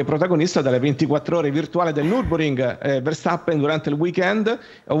anche protagonista delle 24 ore virtuali del Nürburgring. Verstappen durante il weekend,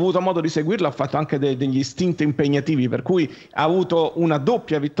 ho avuto modo di seguirlo, ha fatto anche degli stint impegnativi, per cui ha avuto una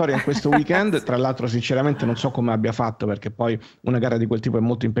doppia vittoria in questo weekend. Tra l'altro sinceramente non so come abbia fatto, perché poi una gara di quel tipo è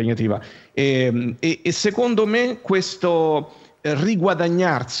molto impegnativa, e secondo me questo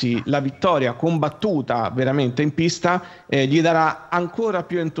riguadagnarsi la vittoria combattuta veramente in pista gli darà ancora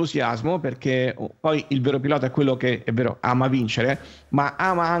più entusiasmo, perché poi il vero pilota è quello che, è vero, ama vincere, ma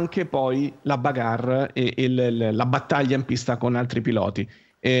ama anche poi la bagarre e la battaglia in pista con altri piloti.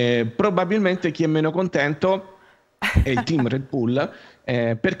 Probabilmente chi è meno contento è il team Red Bull,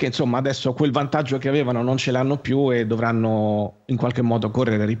 perché insomma adesso quel vantaggio che avevano non ce l'hanno più e dovranno in qualche modo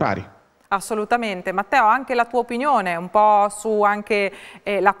correre ai ripari. Assolutamente. Matteo, anche la tua opinione un po' su anche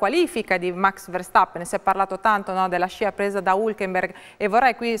la qualifica di Max Verstappen. Si è parlato tanto, no, della scia presa da Hülkenberg, e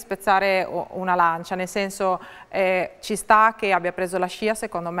vorrei qui spezzare una lancia, nel senso ci sta che abbia preso la scia,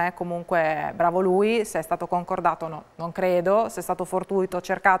 secondo me comunque bravo lui, se è stato concordato no, non credo, se è stato fortuito,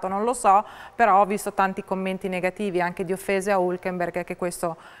 cercato non lo so, però ho visto tanti commenti negativi anche di offese a Hülkenberg, che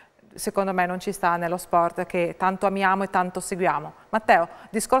questo secondo me non ci sta nello sport che tanto amiamo e tanto seguiamo. Matteo,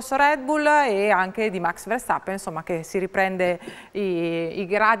 discorso Red Bull e anche di Max Verstappen, insomma, che si riprende i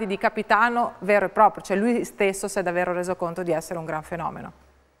gradi di capitano vero e proprio, cioè lui stesso si è davvero reso conto di essere un gran fenomeno.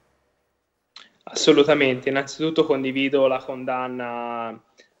 Assolutamente, innanzitutto condivido la condanna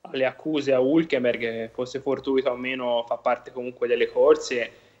alle accuse a Hülkenberg, che fosse fortuito o meno fa parte comunque delle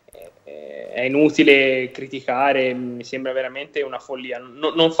corse. È inutile criticare, mi sembra veramente una follia,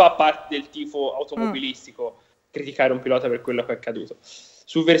 non fa parte del tifo automobilistico criticare un pilota per quello che è accaduto.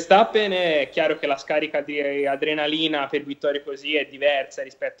 Su Verstappen è chiaro che la scarica di adrenalina per vittorie così è diversa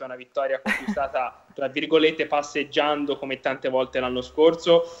rispetto a una vittoria conquistata tra virgolette passeggiando come tante volte l'anno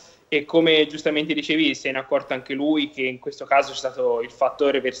scorso, e come giustamente dicevi se ne è accorto anche lui che in questo caso c'è stato il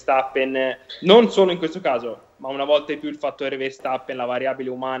fattore Verstappen, non solo in questo caso ma una volta di più il fattore Verstappen, la variabile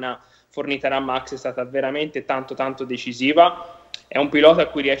umana fornita da Max è stata veramente tanto decisiva. È un pilota a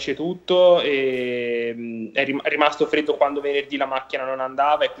cui riesce tutto, e è rimasto freddo quando venerdì la macchina non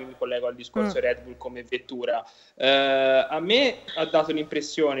andava, e qui mi collego al discorso Red Bull come vettura. A me ha dato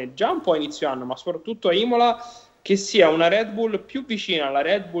l'impressione già un po' a inizio anno, ma soprattutto a Imola, che sia una Red Bull più vicina alla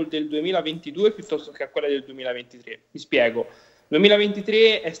Red Bull del 2022 piuttosto che a quella del 2023. Mi spiego.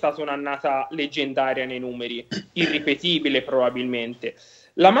 2023 è stata un'annata leggendaria nei numeri, irripetibile probabilmente.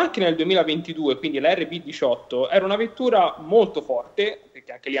 La macchina del 2022, quindi la RB18, era una vettura molto forte,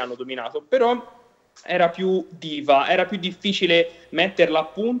 perché anche lì hanno dominato, però era più diva, era più difficile metterla a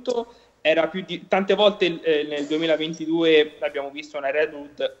punto, tante volte nel 2022 abbiamo visto una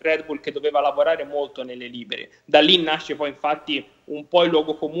Red Bull che doveva lavorare molto nelle libere. Da lì nasce poi infatti un po' il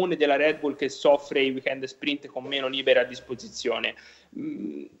luogo comune della Red Bull che soffre i weekend sprint con meno libere a disposizione.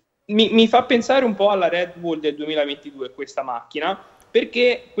 Mi fa pensare un po' alla Red Bull del 2022 questa macchina,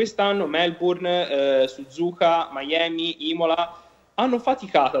 perché quest'anno Melbourne, Suzuka, Miami, Imola hanno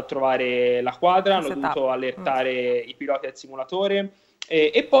faticato a trovare la quadra, hanno dovuto allertare i piloti al simulatore.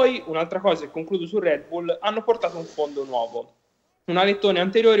 E poi un'altra cosa, e concludo su Red Bull, hanno portato un fondo nuovo, un alettone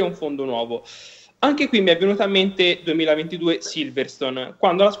anteriore e un fondo nuovo. Anche qui mi è venuta a mente 2022 Silverstone,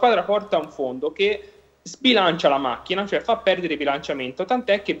 quando la squadra porta un fondo che sbilancia la macchina, cioè fa perdere bilanciamento,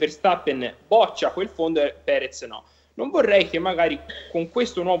 tant'è che Verstappen boccia quel fondo e Perez no. Non vorrei che magari con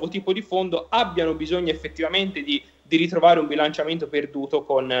questo nuovo tipo di fondo abbiano bisogno effettivamente di ritrovare un bilanciamento perduto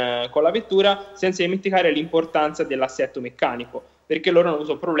con la vettura, senza dimenticare l'importanza dell'assetto meccanico, perché loro hanno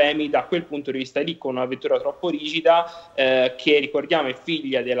avuto problemi da quel punto di vista lì con una vettura troppo rigida, che ricordiamo è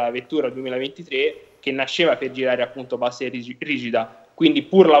figlia della vettura 2023 che nasceva per girare appunto base rigida, quindi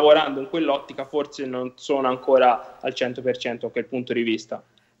pur lavorando in quell'ottica forse non sono ancora al 100% a quel punto di vista.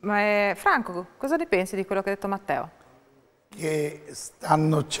 Ma Franco, cosa ne pensi di quello che ha detto Matteo? Che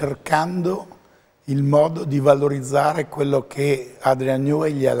stanno cercando il modo di valorizzare quello che Adrian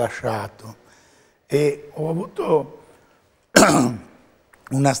Newey gli ha lasciato, e ho avuto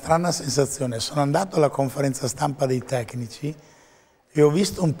una strana sensazione. Sono andato alla conferenza stampa dei tecnici e ho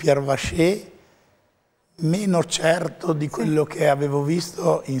visto un Pierre Vacher meno certo di quello che avevo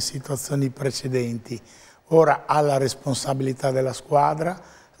visto in situazioni precedenti. Ora ha la responsabilità della squadra,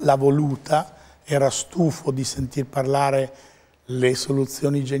 l'ha voluta, era stufo di sentir parlare le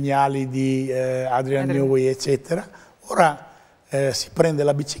soluzioni geniali di Adrian Newey, eccetera. Ora si prende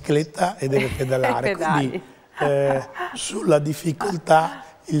la bicicletta e deve pedalare. Quindi sulla difficoltà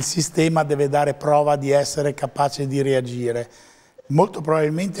il sistema deve dare prova di essere capace di reagire. Molto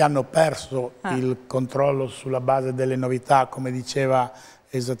probabilmente hanno perso il controllo sulla base delle novità, come diceva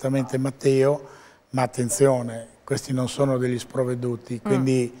esattamente Matteo, ma attenzione, questi non sono degli sprovveduti,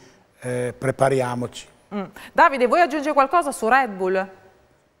 quindi prepariamoci. Davide, vuoi aggiungere qualcosa su Red Bull?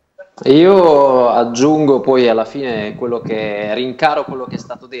 Io aggiungo poi alla fine rincaro quello che è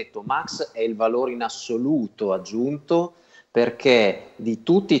stato detto. Max è il valore in assoluto aggiunto, perché di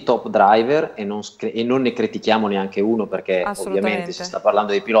tutti i top driver, e non ne critichiamo neanche uno, perché ovviamente si sta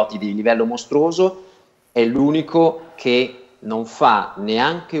parlando dei piloti di livello mostruoso, è l'unico che non fa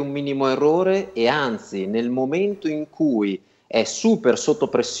neanche un minimo errore, e anzi nel momento in cui è super sotto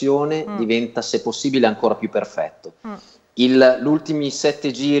pressione diventa, se possibile, ancora più perfetto. Gli ultimi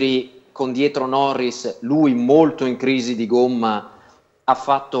 7 giri con dietro Norris, lui molto in crisi di gomma, ha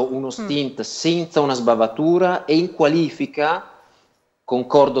fatto uno stint senza una sbavatura, e in qualifica,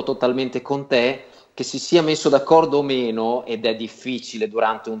 concordo totalmente con te, che si sia messo d'accordo o meno, ed è difficile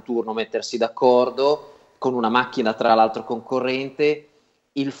durante un turno mettersi d'accordo con una macchina tra l'altro concorrente,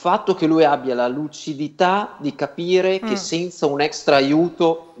 il fatto che lui abbia la lucidità di capire che senza un extra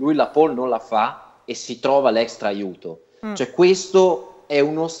aiuto lui la pole non la fa e si trova l'extra aiuto. Cioè questo è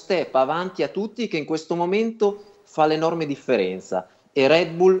uno step avanti a tutti che in questo momento fa l'enorme differenza, e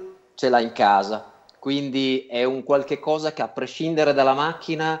Red Bull ce l'ha in casa, quindi è un qualche cosa che, a prescindere dalla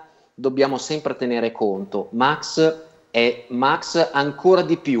macchina, dobbiamo sempre tenere conto. Max è Max ancora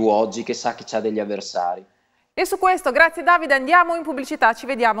di più oggi, che sa che c'ha degli avversari. E su questo, grazie Davide, andiamo in pubblicità, ci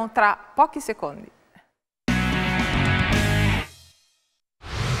vediamo tra pochi secondi.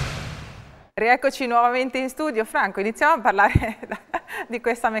 Rieccoci nuovamente in studio. Franco, iniziamo a parlare di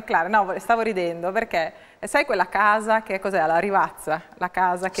questa McLaren. No, stavo ridendo perché sai quella casa che cos'è? La Rivazza, la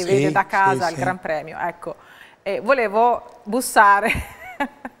casa che vede da casa il Gran Premio. Ecco, e volevo bussare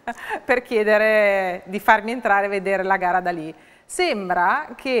per chiedere di farmi entrare e vedere la gara da lì. Sembra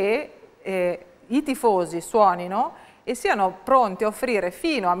che i tifosi suonino e siano pronti a offrire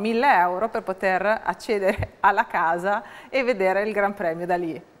fino a 1.000 euro per poter accedere alla casa e vedere il Gran Premio da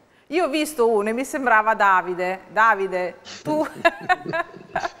lì. Io ho visto uno e mi sembrava Davide, tu...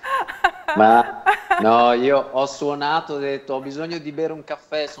 Ma no, io ho suonato, ho detto ho bisogno di bere un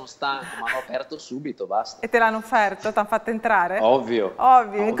caffè, sono stanco, ma l'ho aperto subito, basta. E te l'hanno offerto? Ti hanno fatto entrare? Ovvio.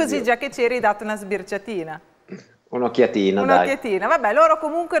 Ovvio. Così già che c'eri hai dato una sbirciatina. Un'occhiatina, dai. Un'occhiatina, vabbè, loro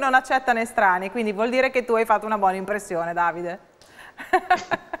comunque non accettano estranei, quindi vuol dire che tu hai fatto una buona impressione, Davide.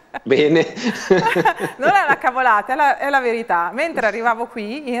 Bene. Non è una cavolata, è la verità. Mentre arrivavo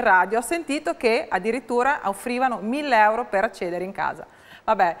qui in radio ho sentito che addirittura offrivano 1.000 euro per accedere in casa.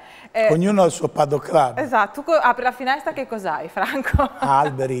 Vabbè. Ognuno ha il suo paddock club. Esatto, tu apri la finestra, che cos'hai, Franco?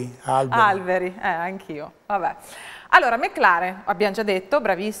 Alberi. Alberi, anch'io. Vabbè. Allora, McLaren, abbiamo già detto,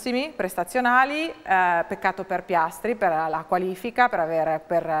 bravissimi, prestazionali, peccato per Piastri, per la qualifica,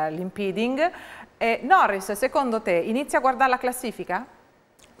 per l'impeding. Norris, secondo te, inizia a guardare la classifica?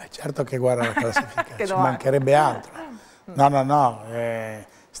 Beh, certo che guarda la classifica, ci mancherebbe altro. No,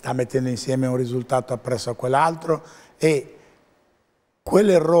 sta mettendo insieme un risultato appresso a quell'altro, e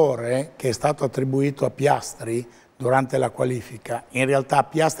quell'errore che è stato attribuito a Piastri durante la qualifica, in realtà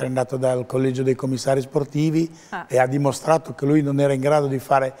Piastri è andato dal collegio dei commissari sportivi e ha dimostrato che lui non era in grado di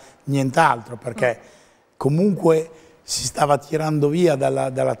fare nient'altro, perché comunque si stava tirando via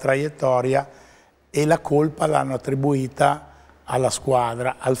dalla traiettoria, e la colpa l'hanno attribuita alla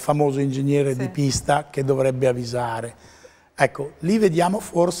squadra, al famoso ingegnere di pista che dovrebbe avvisare. Ecco, lì vediamo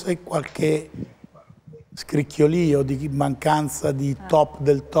forse qualche scricchiolio di mancanza di top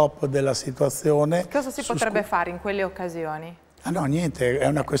del top della situazione. Cosa si potrebbe fare in quelle occasioni? Ah no, niente, è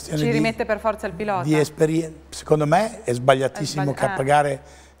una questione Ci rimette per forza il pilota? Di esperienza. Secondo me è sbagliatissimo che a pagare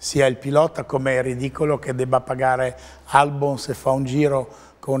sia il pilota, come è ridicolo che debba pagare Albon se fa un giro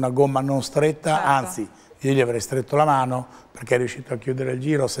con una gomma non stretta, anzi io gli avrei stretto la mano perché è riuscito a chiudere il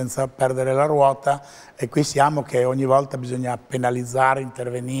giro senza perdere la ruota, e qui siamo che ogni volta bisogna penalizzare,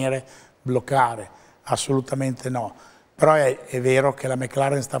 intervenire, bloccare. Assolutamente no. Però è vero che la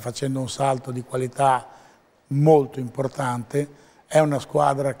McLaren sta facendo un salto di qualità molto importante, è una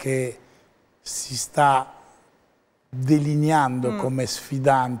squadra che si sta delineando come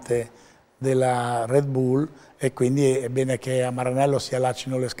sfidante della Red Bull, e quindi è bene che a Maranello si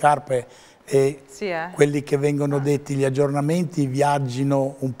allacino le scarpe e quelli che vengono detti gli aggiornamenti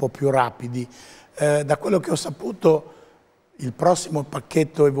viaggino un po' più rapidi. Da quello che ho saputo, il prossimo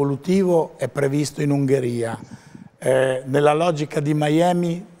pacchetto evolutivo è previsto in Ungheria. Nella logica di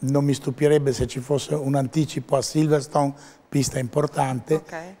Miami non mi stupirebbe se ci fosse un anticipo a Silverstone, pista importante.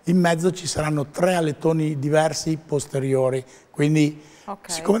 In mezzo ci saranno 3 alettoni diversi posteriori, quindi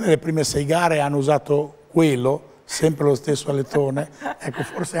siccome nelle prime 6 gare hanno usato quello, sempre lo stesso alettone, ecco,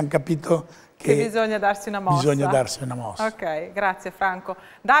 forse hanno capito che bisogna darsi una mossa. Bisogna darsi una mossa. Ok, grazie Franco.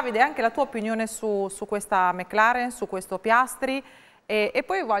 Davide, anche la tua opinione su questa McLaren, su questo Piastri, e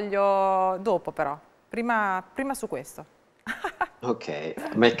poi voglio dopo però, prima su questo.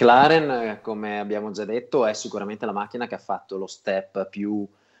 Ok, McLaren, come abbiamo già detto, è sicuramente la macchina che ha fatto lo step più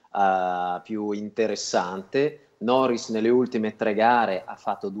interessante. Norris nelle ultime 3 gare ha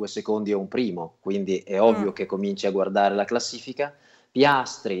fatto 2 secondi e un primo, quindi è ovvio che cominci a guardare la classifica.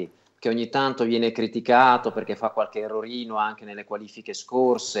 Piastri, che ogni tanto viene criticato perché fa qualche errorino anche nelle qualifiche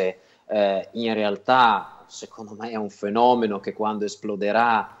scorse, in realtà secondo me è un fenomeno che quando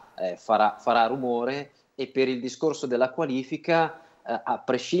esploderà farà rumore. E per il discorso della qualifica, a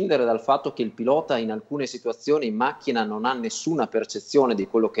prescindere dal fatto che il pilota in alcune situazioni in macchina non ha nessuna percezione di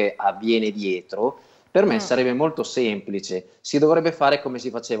quello che avviene dietro, per me sarebbe molto semplice, si dovrebbe fare come si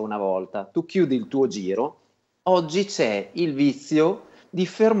faceva una volta: tu chiudi il tuo giro, oggi c'è il vizio di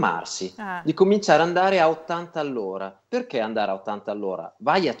fermarsi, di cominciare ad andare a 80 all'ora. Perché andare a 80 all'ora?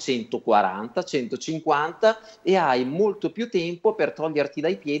 Vai a 140, 150 e hai molto più tempo per toglierti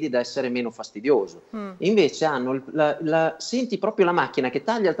dai piedi, da essere meno fastidioso. Invece hanno senti proprio la macchina che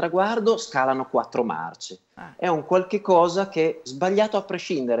taglia il traguardo, scalano 4 marce. È un qualche cosa che è sbagliato a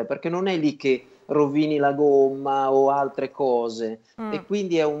prescindere, perché non è lì che rovini la gomma o altre cose, e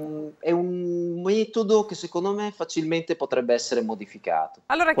quindi è un metodo che secondo me facilmente potrebbe essere modificato.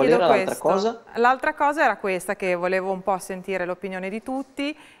 Allora qual chiedo era l'altra cosa? L'altra cosa era questa, che volevo un po' sentire l'opinione di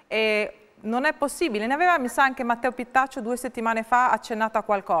tutti, e non è possibile, ne aveva mi sa anche Matteo Pittaccio 2 settimane fa accennato a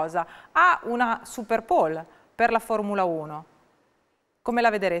qualcosa, ha una super pole per la Formula 1, come la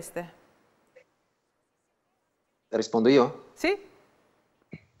vedreste? Rispondo io? Sì?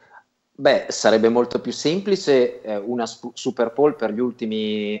 Beh, sarebbe molto più semplice una super pole per gli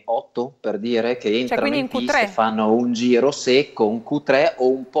ultimi 8, per dire, che entrano in pista e fanno un giro secco, un Q3 o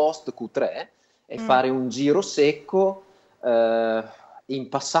un post Q3, e fare un giro secco. In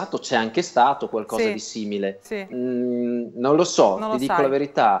passato c'è anche stato qualcosa di simile. Non lo so, ti dico la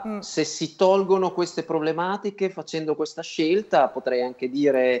verità. Se si tolgono queste problematiche facendo questa scelta, potrei anche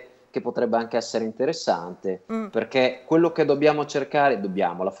dire che potrebbe anche essere interessante, perché quello che dobbiamo cercare,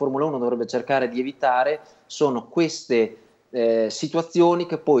 la Formula 1 dovrebbe cercare di evitare, sono queste situazioni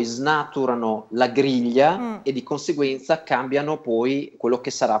che poi snaturano la griglia e di conseguenza cambiano poi quello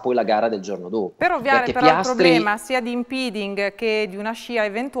che sarà poi la gara del giorno dopo. Per ovviare Perché però il Piastri... problema sia di impeding che di una scia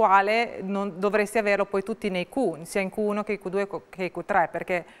eventuale dovresti averlo poi tutti nei Q, sia in Q1 che in Q2 che in Q3,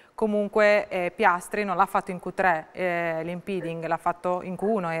 perché comunque Piastri non l'ha fatto in Q3 l'impeding, l'ha fatto in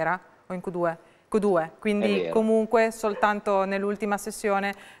Q1 era? O in Q2? Q2, quindi comunque soltanto nell'ultima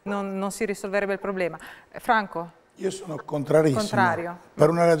sessione non si risolverebbe il problema. Franco? Io sono contrarissimo, per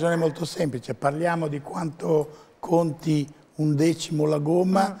una ragione molto semplice. Parliamo di quanto conti un decimo la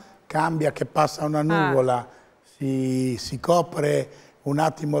gomma, cambia che passa una nuvola, si copre un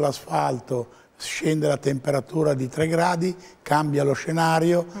attimo l'asfalto, scende la temperatura di 3 gradi, cambia lo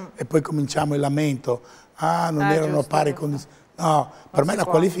scenario e poi cominciamo il lamento. Ah, non erano giusto, pari condizioni. No, per me la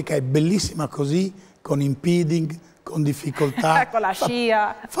qualifica è bellissima così, con impeding, con difficoltà, con la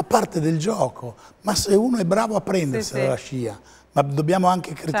scia. Fa parte del gioco, ma se uno è bravo a prendersela la scia, ma dobbiamo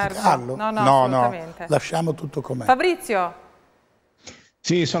anche criticarlo? Certo. No, lasciamo tutto com'è. Fabrizio?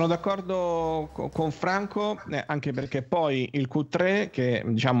 Sì, sono d'accordo con Franco, anche perché poi il Q3, che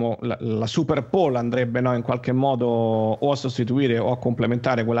diciamo la Super Pole andrebbe in qualche modo o a sostituire o a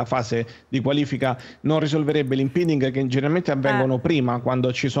complementare quella fase di qualifica, non risolverebbe l'impeding che generalmente avvengono prima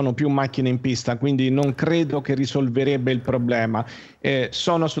quando ci sono più macchine in pista, quindi non credo che risolverebbe il problema.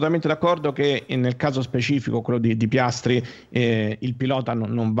 Sono assolutamente d'accordo che nel caso specifico, quello di Piastri, il pilota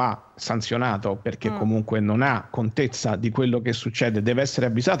non va sanzionato perché comunque non ha contezza di quello che succede, deve essere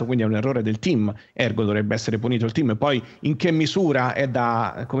avvisato, quindi è un errore del team, ergo dovrebbe essere punito il team. Poi in che misura è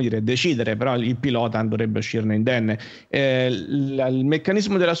da, come dire, decidere, però il pilota dovrebbe uscirne indenne. Il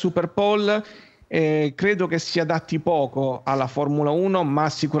meccanismo della Super Pole credo che si adatti poco alla Formula 1, ma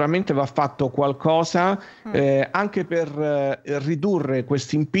sicuramente va fatto qualcosa anche per ridurre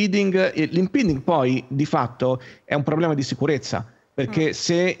questo impeding. L'impeding poi di fatto è un problema di sicurezza, perché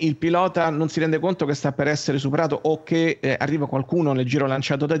se il pilota non si rende conto che sta per essere superato o che arriva qualcuno nel giro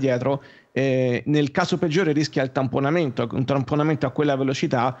lanciato da dietro, nel caso peggiore rischia il tamponamento. Un tamponamento a quella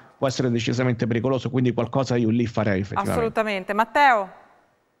velocità può essere decisamente pericoloso, quindi qualcosa io lì farei effettivamente. Assolutamente. Matteo?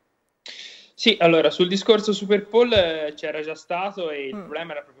 Sì, allora sul discorso Super Pole c'era già stato e il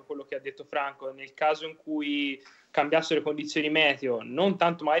problema era proprio quello che ha detto Franco. Nel caso in cui cambiassero le condizioni meteo, non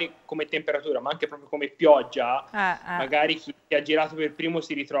tanto magari come temperatura, ma anche proprio come pioggia, magari chi ha girato per primo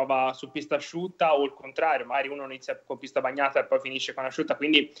si ritrova su pista asciutta o il contrario, magari uno inizia con pista bagnata e poi finisce con asciutta,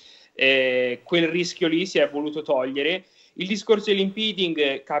 quindi quel rischio lì si è voluto togliere. Il discorso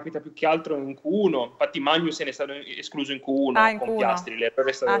dell'impeding capita più che altro in Q1, infatti Maggio se ne è stato escluso in Q1 con Piastri, l'errore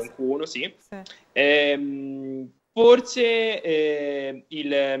è stato in Q1, sì. Forse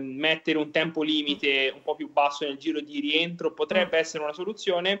il mettere un tempo limite un po' più basso nel giro di rientro potrebbe essere una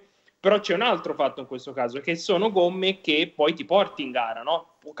soluzione, però c'è un altro fatto in questo caso, che sono gomme che poi ti porti in gara,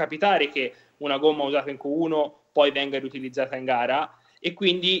 no? Può capitare che una gomma usata in Q1 poi venga riutilizzata in gara e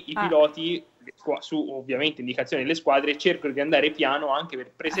quindi i piloti, su ovviamente indicazioni delle squadre, cercano di andare piano anche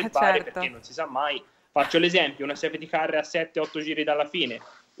per preservare, perché non si sa mai. Faccio l'esempio, una safety car a 7-8 giri dalla fine,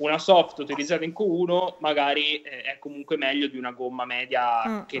 una soft utilizzata in Q1 magari è comunque meglio di una gomma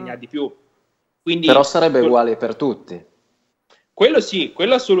media che ne ha di più. Quindi, però sarebbe uguale per tutti. Quello sì,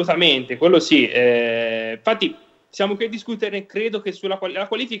 quello assolutamente, quello sì. Infatti siamo qui a discutere, credo che sulla la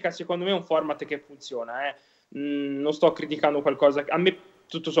qualifica secondo me è un format che funziona. Non sto criticando qualcosa, a me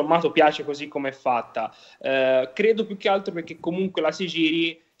tutto sommato piace così come è fatta. Credo più che altro perché comunque la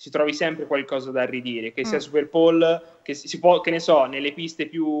giri si trovi sempre qualcosa da ridire, che sia Super Pole, che si può, che ne so, nelle piste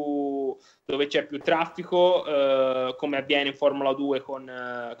più dove c'è più traffico, come avviene in Formula 2 con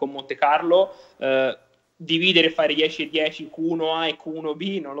Monte Carlo, dividere, fare 10 e 10, Q1A e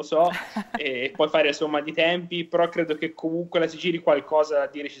Q1B, non lo so, e poi fare la somma di tempi, però credo che comunque la giri qualcosa da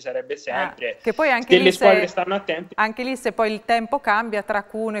dire ci sarebbe sempre. Che poi anche lì squadre stanno attente. Anche lì se poi il tempo cambia tra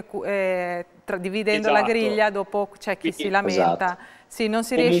Q1 e dividendo la griglia, dopo c'è chi si lamenta. Sì, non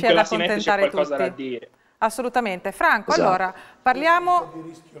si riesce ad accontentare tutti. Da dire. Assolutamente. Franco, allora parliamo...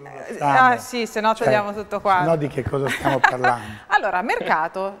 sì, se no togliamo tutto qua. Se no di che cosa stiamo parlando? Allora,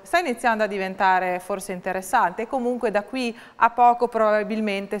 mercato sta iniziando a diventare forse interessante e comunque da qui a poco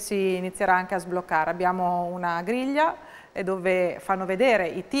probabilmente si inizierà anche a sbloccare. Abbiamo una griglia dove fanno vedere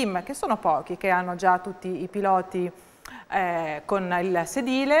i team, che sono pochi, che hanno già tutti i piloti con il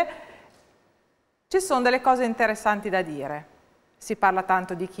sedile. Ci sono delle cose interessanti da dire. Si parla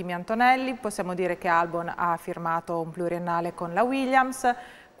tanto di Kimi Antonelli, possiamo dire che Albon ha firmato un pluriennale con la Williams.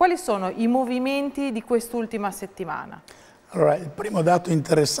 Quali sono i movimenti di quest'ultima settimana? Allora, il primo dato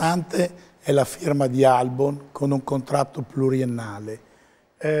interessante è la firma di Albon con un contratto pluriennale.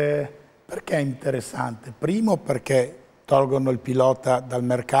 Perché è interessante? Primo perché tolgono il pilota dal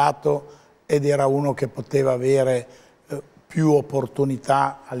mercato ed era uno che poteva avere più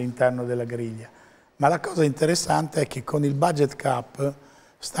opportunità all'interno della griglia. Ma la cosa interessante è che con il budget cap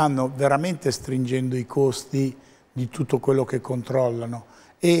stanno veramente stringendo i costi di tutto quello che controllano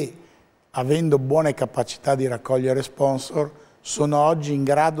e avendo buone capacità di raccogliere sponsor sono oggi in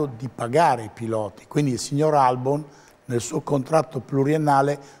grado di pagare i piloti. Quindi il signor Albon nel suo contratto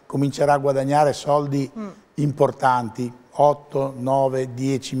pluriennale comincerà a guadagnare soldi importanti, 8, 9,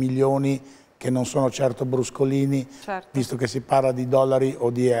 10 milioni, che non sono certo bruscolini, visto che si parla di dollari o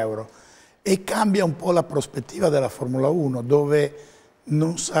di euro. E cambia un po' la prospettiva della Formula 1, dove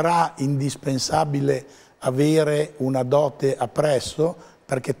non sarà indispensabile avere una dote appresso,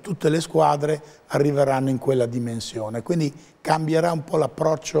 perché tutte le squadre arriveranno in quella dimensione. Quindi cambierà un po'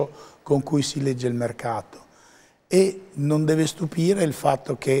 l'approccio con cui si legge il mercato. E non deve stupire il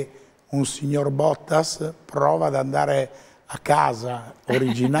fatto che un signor Bottas prova ad andare a casa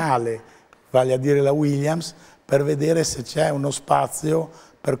originale, vale a dire la Williams, per vedere se c'è uno spazio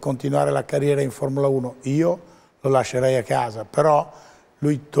per continuare la carriera in Formula 1. Io lo lascerei a casa, però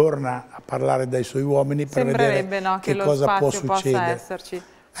lui torna a parlare dai suoi uomini per vedere no, che cosa può succedere.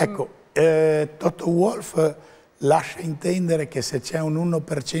 Ecco, Toto Wolff lascia intendere che se c'è un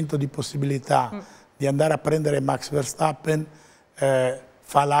 1% di possibilità di andare a prendere Max Verstappen,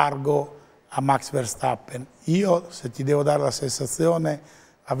 fa largo a Max Verstappen. Io, se ti devo dare la sensazione,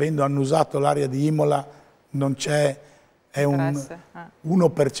 avendo annusato l'area di Imola, non c'è, è un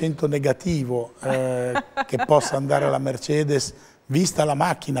 1% negativo che possa andare alla Mercedes, vista la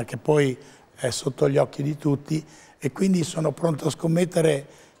macchina che poi è sotto gli occhi di tutti, e quindi sono pronto a scommettere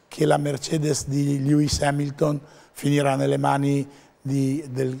che la Mercedes di Lewis Hamilton finirà nelle mani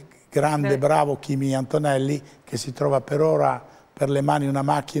del grande bravo Kimi Antonelli, che si trova per ora per le mani una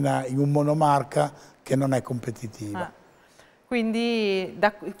macchina in un monomarca che non è competitiva. Quindi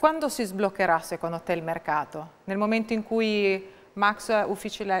quando si sbloccherà secondo te il mercato? Nel momento in cui Max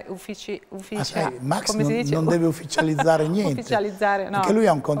Max non deve ufficializzare niente, perché lui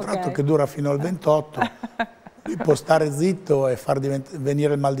ha un contratto che dura fino al 28, lui può stare zitto e far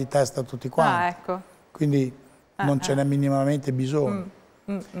venire il mal di testa a tutti quanti, quindi non ce n'è minimamente bisogno.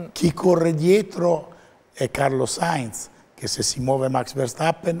 Chi corre dietro è Carlos Sainz, che se si muove Max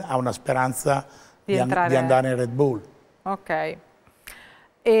Verstappen ha una speranza di andare in Red Bull. Ok.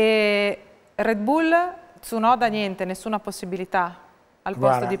 E Red Bull, Tsunoda niente, nessuna possibilità al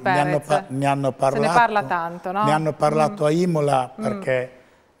posto di Perez? Ne hanno parlato, se ne parla tanto, no? Ne hanno parlato a Imola perché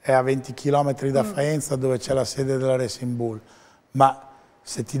è a 20 km da Faenza, dove c'è la sede della Racing Bull. Ma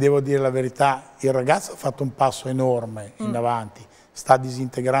se ti devo dire la verità, il ragazzo ha fatto un passo enorme in avanti. Sta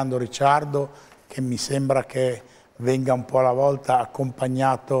disintegrando Ricciardo, che mi sembra che venga un po' alla volta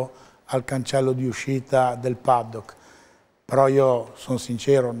accompagnato al cancello di uscita del paddock. Però io sono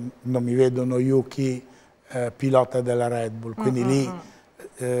sincero, non mi vedo uno Yuki pilota della Red Bull, quindi lì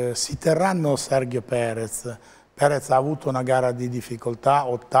si terranno Sergio Perez. Perez ha avuto una gara di difficoltà,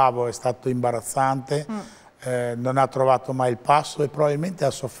 ottavo, è stato imbarazzante, non ha trovato mai il passo e probabilmente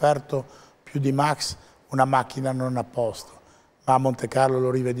ha sofferto più di Max una macchina non a posto. Ma a Monte Carlo lo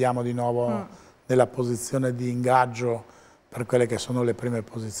rivediamo di nuovo nella posizione di ingaggio per quelle che sono le prime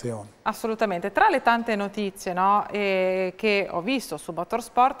posizioni. Assolutamente. Tra le tante notizie, no, che ho visto su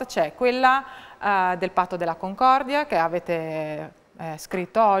Motorsport c'è quella del patto della Concordia che avete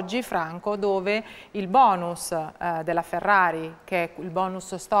scritto oggi, Franco, dove il bonus della Ferrari, che è il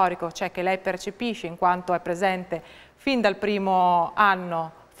bonus storico, cioè che lei percepisce in quanto è presente fin dal primo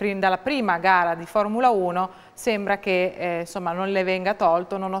anno, fin dalla prima gara di Formula 1, sembra che insomma, non le venga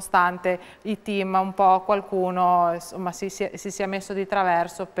tolto, nonostante i team, un po' qualcuno insomma, si sia messo di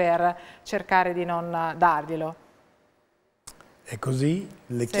traverso per cercare di non darglielo. È così,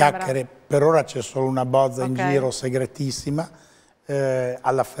 le chiacchiere, per ora c'è solo una bozza in giro segretissima,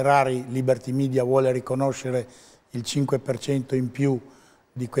 alla Ferrari Liberty Media vuole riconoscere il 5% in più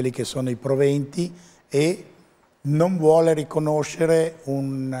di quelli che sono i proventi e non vuole riconoscere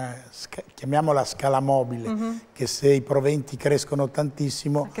chiamiamola scala mobile, che se i proventi crescono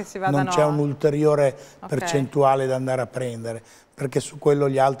tantissimo non c'è un'ulteriore percentuale da andare a prendere, perché su quello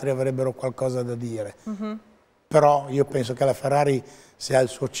gli altri avrebbero qualcosa da dire. Però io penso che la Ferrari, se ha il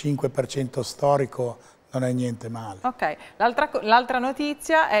suo 5% storico, non è niente male. Ok, l'altra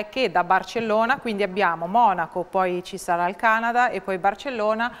notizia è che da Barcellona, quindi abbiamo Monaco, poi ci sarà il Canada e poi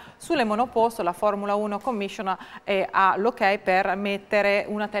Barcellona, sulle monoposto la Formula 1 Commission ha l'ok per mettere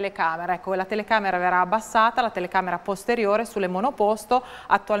una telecamera. Ecco, la telecamera verrà abbassata, la telecamera posteriore sulle monoposto,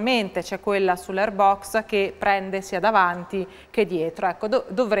 attualmente c'è quella sull'airbox che prende sia davanti che dietro. Ecco,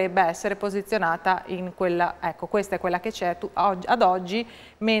 dovrebbe essere posizionata in quella, ecco, questa è quella che c'è ad oggi,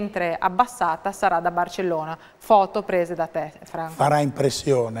 mentre abbassata sarà da Barcellona. Foto prese da te, Franco. Farà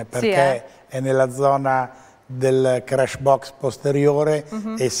impressione perché sì, è nella zona del crash box posteriore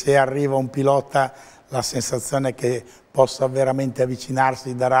e se arriva un pilota la sensazione che possa veramente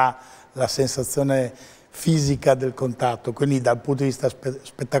avvicinarsi darà la sensazione fisica del contatto, quindi dal punto di vista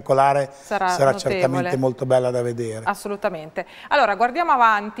spettacolare sarà certamente molto bella da vedere. Assolutamente. Allora guardiamo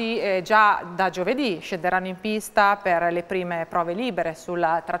avanti, già da giovedì scenderanno in pista per le prime prove libere sul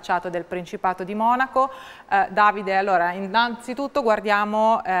tracciato del Principato di Monaco. Davide, allora innanzitutto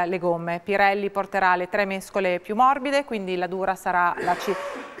guardiamo le gomme. Pirelli porterà le 3 mescole più morbide, quindi la dura sarà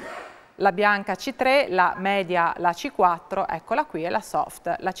la bianca C3, la media la C4, eccola qui, e la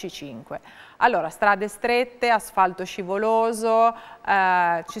soft la C5. Allora, strade strette, asfalto scivoloso,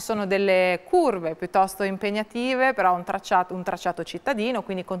 ci sono delle curve piuttosto impegnative, però un tracciato cittadino,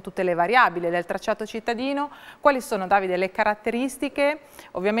 quindi con tutte le variabili del tracciato cittadino. Quali sono, Davide, le caratteristiche?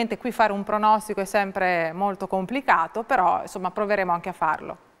 Ovviamente qui fare un pronostico è sempre molto complicato, però insomma proveremo anche a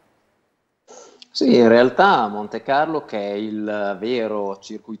farlo. Sì, in realtà Monte Carlo, che è il vero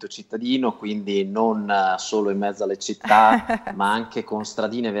circuito cittadino, quindi non solo in mezzo alle città, ma anche con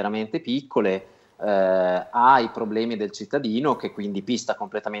stradine veramente piccole, ha i problemi del cittadino, che quindi pista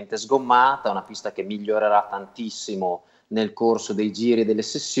completamente sgommata, una pista che migliorerà tantissimo nel corso dei giri e delle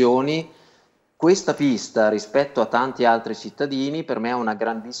sessioni. Questa pista rispetto a tanti altri cittadini per me ha una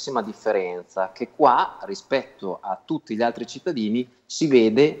grandissima differenza, che qua rispetto a tutti gli altri cittadini si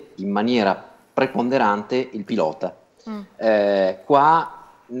vede in maniera preponderante il pilota. Qua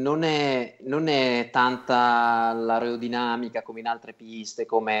non è tanta l'aerodinamica come in altre piste,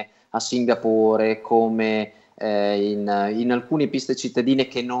 come a Singapore, come in alcune piste cittadine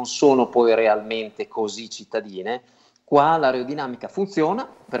che non sono poi realmente così cittadine. Qua l'aerodinamica funziona,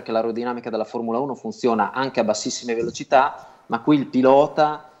 perché l'aerodinamica della Formula 1 funziona anche a bassissime velocità, ma qui il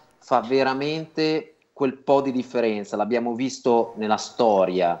pilota fa veramente quel po' di differenza. L'abbiamo visto nella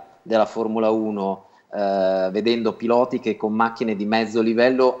storia della Formula 1, vedendo piloti che con macchine di mezzo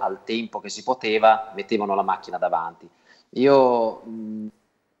livello al tempo che si poteva mettevano la macchina davanti. Io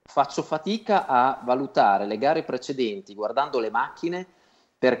faccio fatica a valutare le gare precedenti guardando le macchine,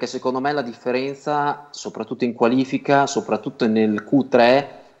 perché secondo me la differenza, soprattutto in qualifica, soprattutto nel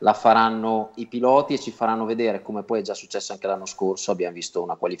Q3, la faranno i piloti e ci faranno vedere, come poi è già successo anche l'anno scorso, abbiamo visto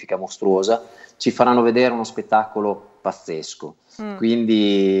una qualifica mostruosa, ci faranno vedere uno spettacolo pazzesco.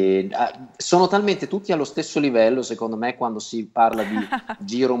 Quindi sono talmente tutti allo stesso livello, secondo me, quando si parla di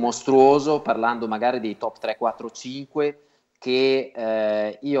giro mostruoso, parlando magari dei top 3, 4, 5,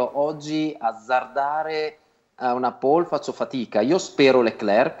 che io oggi azzardare una pole faccio fatica. Io spero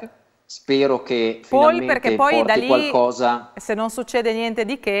Leclerc, spero che finalmente perché poi porti da lì, qualcosa. se non succede niente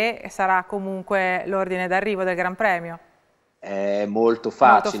di che, sarà comunque l'ordine d'arrivo del Gran Premio. È molto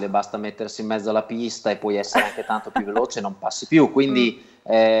facile, basta mettersi in mezzo alla pista e poi essere anche tanto più veloce, non passi più. Quindi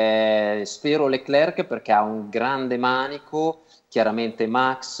spero Leclerc, perché ha un grande manico. Chiaramente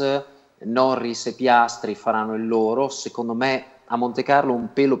Max, Norris e Piastri faranno il loro. Secondo me a Monte Carlo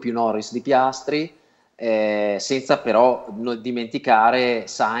un pelo più Norris di Piastri, senza però non dimenticare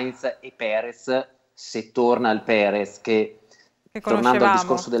Sainz e Perez, se torna il Perez, che tornando al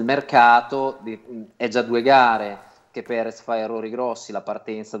discorso del mercato, è già 2 gare che Perez fa errori grossi, la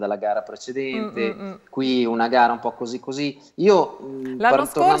partenza della gara precedente, qui una gara un po' così. Io l'anno tornando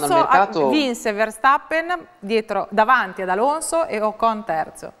scorso al mercato, vinse Verstappen davanti ad Alonso e Ocon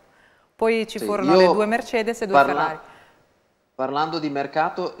terzo, poi ci furono le 2 Mercedes e 2 Ferrari. Parlando di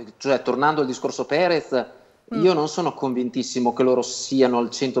mercato, cioè tornando al discorso Perez, io non sono convintissimo che loro siano al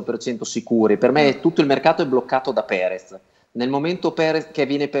 100% sicuri. Per me tutto il mercato è bloccato da Perez. Nel momento che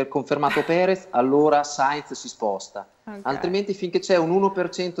viene confermato Perez, allora Sainz si sposta. Altrimenti finché c'è un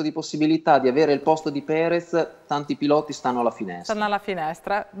 1% di possibilità di avere il posto di Perez, tanti piloti stanno alla finestra. Stanno alla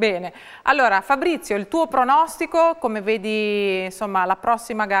finestra, bene. Allora Fabrizio, il tuo pronostico, come vedi insomma la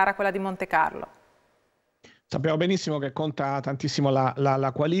prossima gara, quella di Monte Carlo? Sappiamo benissimo che conta tantissimo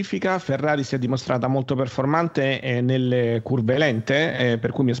la qualifica. Ferrari si è dimostrata molto performante nelle curve lente,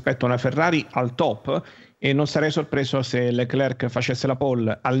 per cui mi aspetto una Ferrari al top e non sarei sorpreso se Leclerc facesse la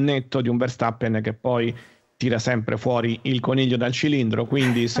pole al netto di un Verstappen che poi tira sempre fuori il coniglio dal cilindro,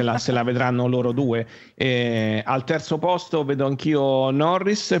 quindi se la vedranno loro due. Al terzo posto vedo anch'io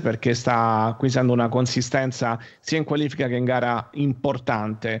Norris, perché sta acquisendo una consistenza sia in qualifica che in gara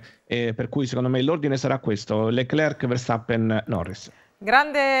importante, per cui secondo me l'ordine sarà questo: Leclerc, Verstappen, Norris.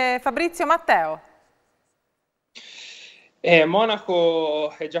 Grande Fabrizio. Matteo.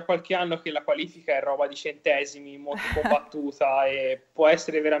 Monaco è già qualche anno che la qualifica è roba di centesimi, molto combattuta e ci può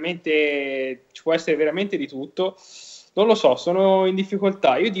essere veramente di tutto. Non lo so, sono in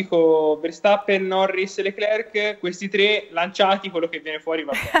difficoltà. Io dico Verstappen, Norris e Leclerc, questi tre lanciati, quello che viene fuori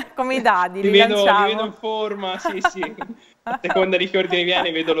va bene. Come i dadi, li vedo in forma, sì. A seconda di che ordine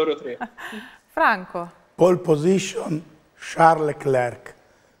viene, vedo loro tre. Franco. Pole position, Charles Leclerc.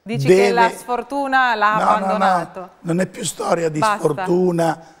 Dici che la sfortuna l'ha abbandonato? No, non è più storia di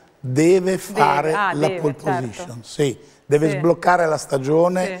sfortuna, deve fare la pole position, certo. sì, deve sbloccare la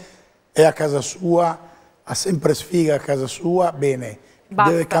stagione, è a casa sua, ha sempre sfiga a casa sua, bene,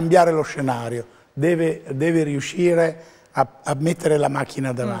 deve cambiare lo scenario, deve riuscire a mettere la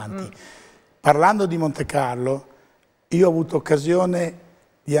macchina davanti. Parlando di Monte Carlo, io ho avuto occasione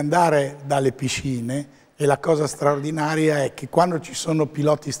di andare dalle piscine, e la cosa straordinaria è che quando ci sono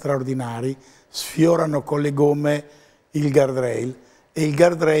piloti straordinari sfiorano con le gomme il guardrail e il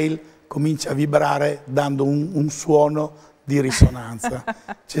guardrail comincia a vibrare dando un suono di risonanza.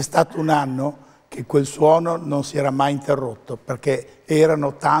 C'è stato un anno che quel suono non si era mai interrotto perché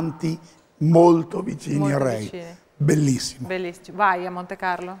erano tanti molto vicini al rail. Bellissimo. Bellissimo. Vai a Monte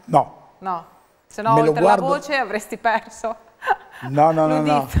Carlo? No. No, se no oltre la voce avresti perso.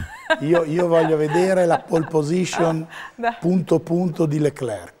 No. Io voglio vedere la pole position punto di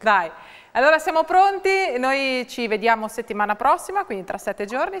Leclerc. Dai, allora siamo pronti, noi ci vediamo settimana prossima, quindi tra 7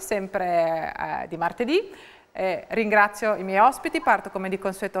 giorni, sempre di martedì. Ringrazio i miei ospiti, parto come di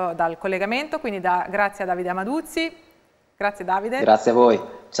consueto dal collegamento, quindi grazie a Davide Amaduzzi. Grazie Davide. Grazie a voi,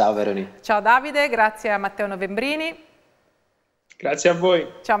 ciao Veronica. Ciao Davide, grazie a Matteo Novembrini. Grazie a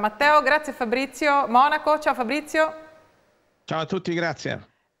voi. Ciao Matteo, grazie Fabrizio Monaco, ciao Fabrizio. Ciao a tutti, grazie.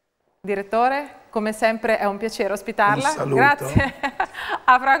 Direttore, come sempre è un piacere ospitarla. Un saluto. Grazie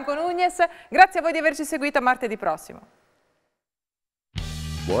a Franco Nugnes, grazie a voi di averci seguito martedì prossimo.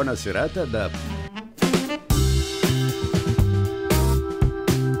 Buona serata da